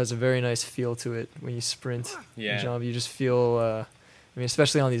jump has a very nice feel to it when you sprint. Yeah. Jump, you just feel, I mean,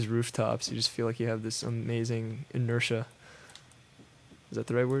 especially on these rooftops, you just feel like you have this amazing inertia. Is that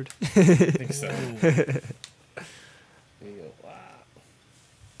the right word? I think so. There you go. Wow.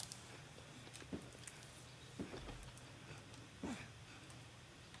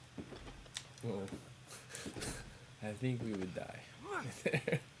 Whoa. I think we would die.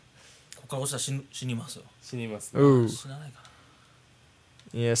 ここから落ちたら死にますよ。 Ooh. 死なないかな。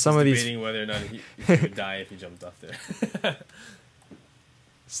 Yeah, He's some of these. debating whether or not he would die if he jumped off there.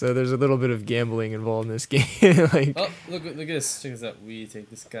 So there's a little bit of gambling involved in this game. Like Oh, look at this. Check this out. We take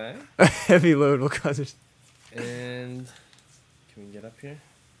this guy, a heavy load will cause it. and can we get up here?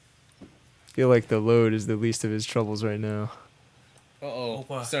 I feel like the load is the least of his troubles right now. Uh-oh.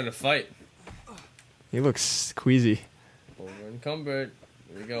 wow. Starting to fight. He looks queasy. Over encumbered.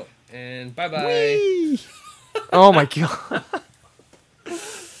 There we go. And bye-bye. Whee! Oh my god.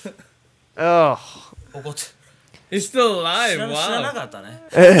 Oh. 怒って。 He's still 知 alive. らな Wow. かったね。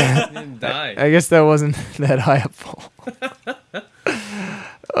 He didn't die. I guess that wasn't that high up fall.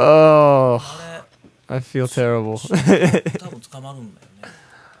 Oh, あ I feel terrible. れ、多分捕まるんだよね。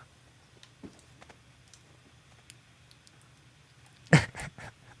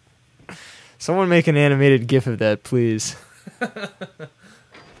Someone make an animated GIF of that, please. Well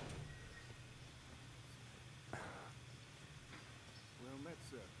met,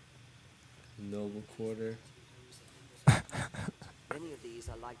 sir. Noble quarter. Many of these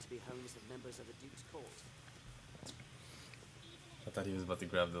are like to be homes of members of the Duke's court. I thought he was about to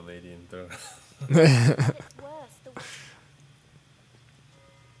grab the lady and throw her. It's worse.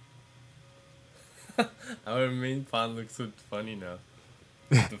 The Our main pawn looks so funny now.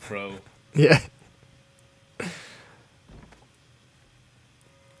 The pro. Yeah.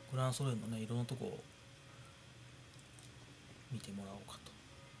 グランソレンのねいろんなとこを見てもらおうかと。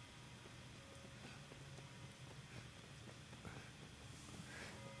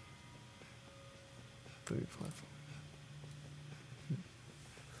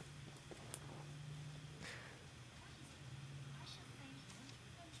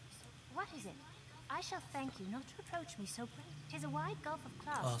What is it? I shall thank you not to approach me so great. 'Tis a wide gulf of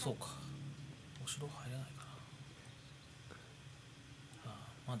あ cloud. あそうか。お城入れないかな。あ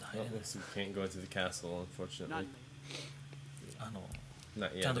あまだ入れ Oh, ない so we can't go into the castle, unfortunately. あの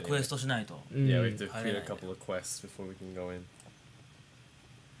Not yet. ちゃんとクエストしないと。 Yeah, we have to 入れ clear な a いね couple of quests before we can go in.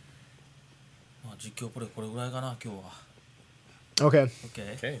 まあ実況プレイこれぐらいかな今日は。 Okay.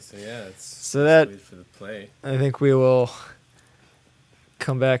 OK。 Okay, so yeah, let's So that- wait for the play. I think we will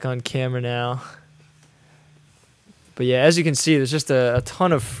come back on camera now. But yeah, as you can see, there's just a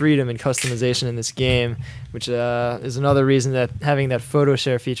ton of freedom and customization in this game, which is another reason that having that photo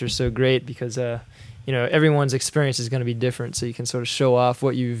share feature is so great because everyone's experience is going to be different, so you can sort of show off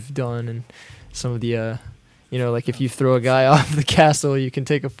what you've done and some of the like if you throw a guy off the castle, you can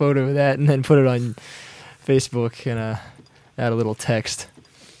take a photo of that and then put it on Facebook and add a little text.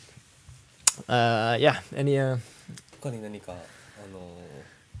 Yeah, any 他に何か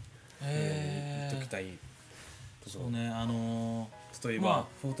言っときたいところ。そうね例えば、まあ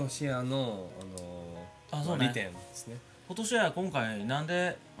フォトシェアのそうね利点ですね。今年は今回なん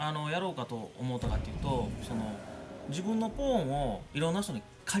でやろうかと思ったかっていうとその自分のポーンをいろんな人に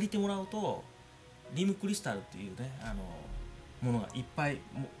借りてもらうとリムクリスタルっていうねものがいっぱい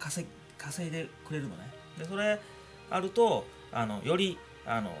もう稼いでくれるのね。でそれあるとより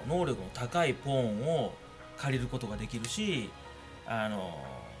能力の高いポーンを借りることができるしあ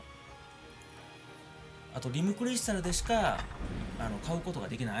とリムクリスタルでしか買うことが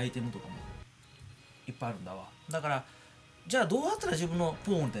できないアイテムとかもいっぱいあるんだわ。だからじゃあどうやったら自分の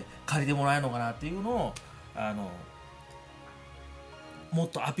ポーンで借りてもらえるのかなっていうのをもっ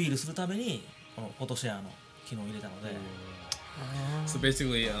とアピールするためにこのフォトシェアの機能を入れたので。 So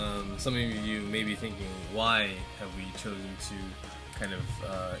basically, some of you may be thinking, why have we chosen to kind of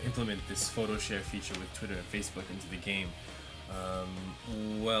implement this photo share feature with Twitter and Facebook into the game?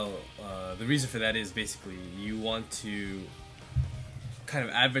 The reason for that is basically you want to kind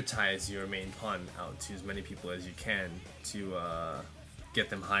of advertise your main pawn out to as many people as you can to get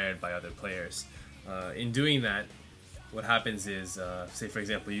them hired by other players. In doing that, what happens is, say for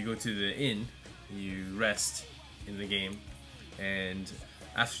example, you go to the inn, you rest in the game, and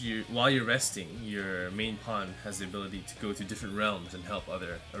while you're resting, your main pawn has the ability to go to different realms and help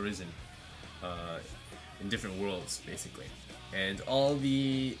other arisen in different worlds, basically. And all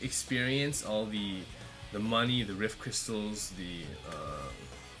the experience, all the money, the rift crystals, the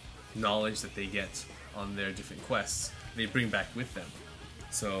knowledge that they get on their different quests, they bring back with them.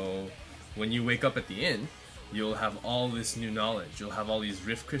 So when you wake up at the inn, you'll have all this new knowledge. You'll have all these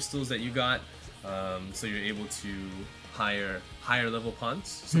rift crystals that you got, so you're able to hire higher level pawns,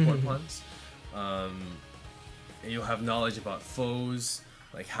 support pawns. And you'll have knowledge about foes,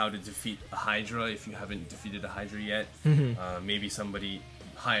 like how to defeat a Hydra if you haven't defeated a Hydra yet. Maybe somebody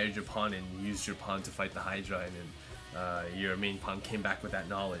hired your pawn and used your pawn to fight the Hydra, and then your main pawn came back with that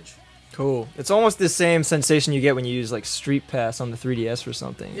knowledge. Cool. It's almost the same sensation you get when you use like Street Pass on the 3DS or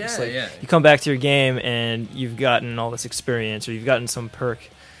something. Yeah, it's like yeah. You come back to your game and you've gotten all this experience or you've gotten some perk.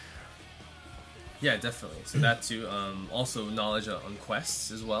 Yeah, definitely. So that too. Also knowledge on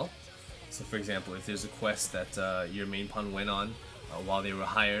quests as well. So for example, if there's a quest that your main pawn went on while they were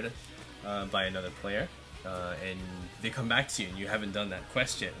hired by another player, and they come back to you and you haven't done that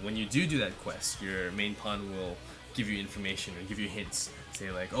quest yet, when you do that quest, your main pawn will give you information or give you hints. Say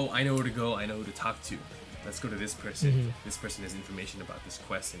like, oh, I know where to go, I know who to talk to. Let's go to this person. This person has information about this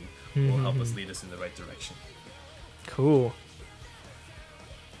quest and will help us lead us in the right direction. Cool.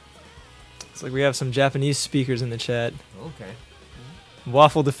 It's like we have some Japanese speakers in the chat. Okay.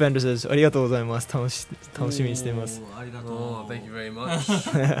 Waffle Defender says, ありがとうございます。楽しみにしてます。ありがとう。 Oh, thank you very much.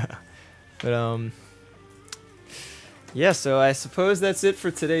 But yeah, so I suppose that's it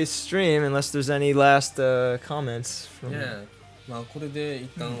for today's stream, unless there's any last comments. From Yeah. まあこれで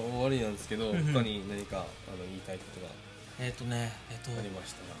一旦終わりなんですけど、うん他に何か言いたいことがありま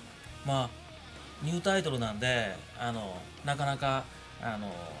したら。まあニュータイトルなんでなかなか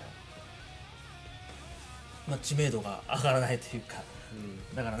まあ、知名度が上がらないというか、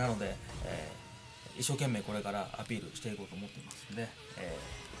だからなので、一生懸命これからアピールしていこうと思っていますので、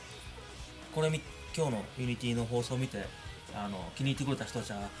これ今日のユニティの放送を見て気に入ってくれた人た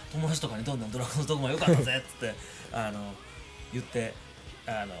ちは友達とかにどんどんドラゴンズドグマ良かったぜっつって言って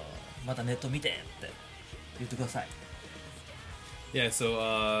またネット見てって言ってください。Yeah,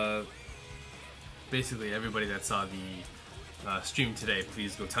 so basically everybody that saw the stream today,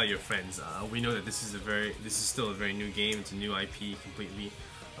 please go tell your friends. We know that this is still a very new game. It's a new IP completely.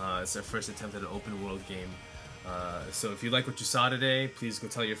 It's our first attempt at an open world game. So if you like what you saw today, please go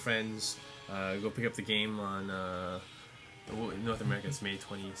tell your friends. Go pick up the game on North America. It's May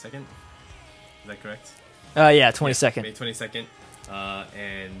 22nd. Is that correct? Yeah, 22nd. May 22nd.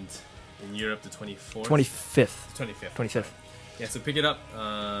 And in Europe, the 24th. 25th. 25th. 25th. Yeah, so pick it up.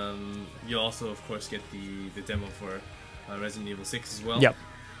 You'll also, of course, get the demo for Resident Evil 6 as well. Yep.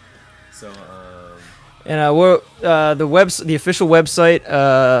 So, and the official website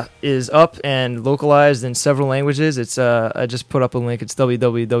is up and localized in several languages. It's I just put up a link. It's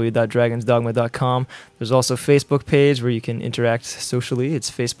www.dragonsdogma.com. There's also a Facebook page where you can interact socially. It's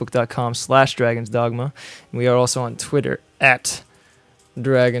facebook.com/dragonsdogma. And we are also on Twitter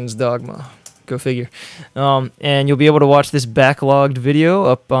 @dragonsdogma. Go figure. And you'll be able to watch this backlogged video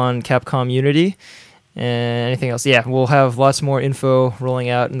up on Capcom Unity. And anything else? Yeah, we'll have lots more info rolling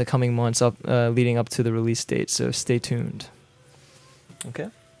out in the coming months leading up to the release date, so stay tuned. Okay?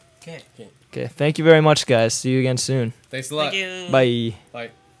 Okay. Okay, thank you very much, guys. See you again soon. thanks a lot. Thank you. Bye.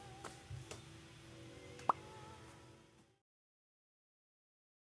 Bye.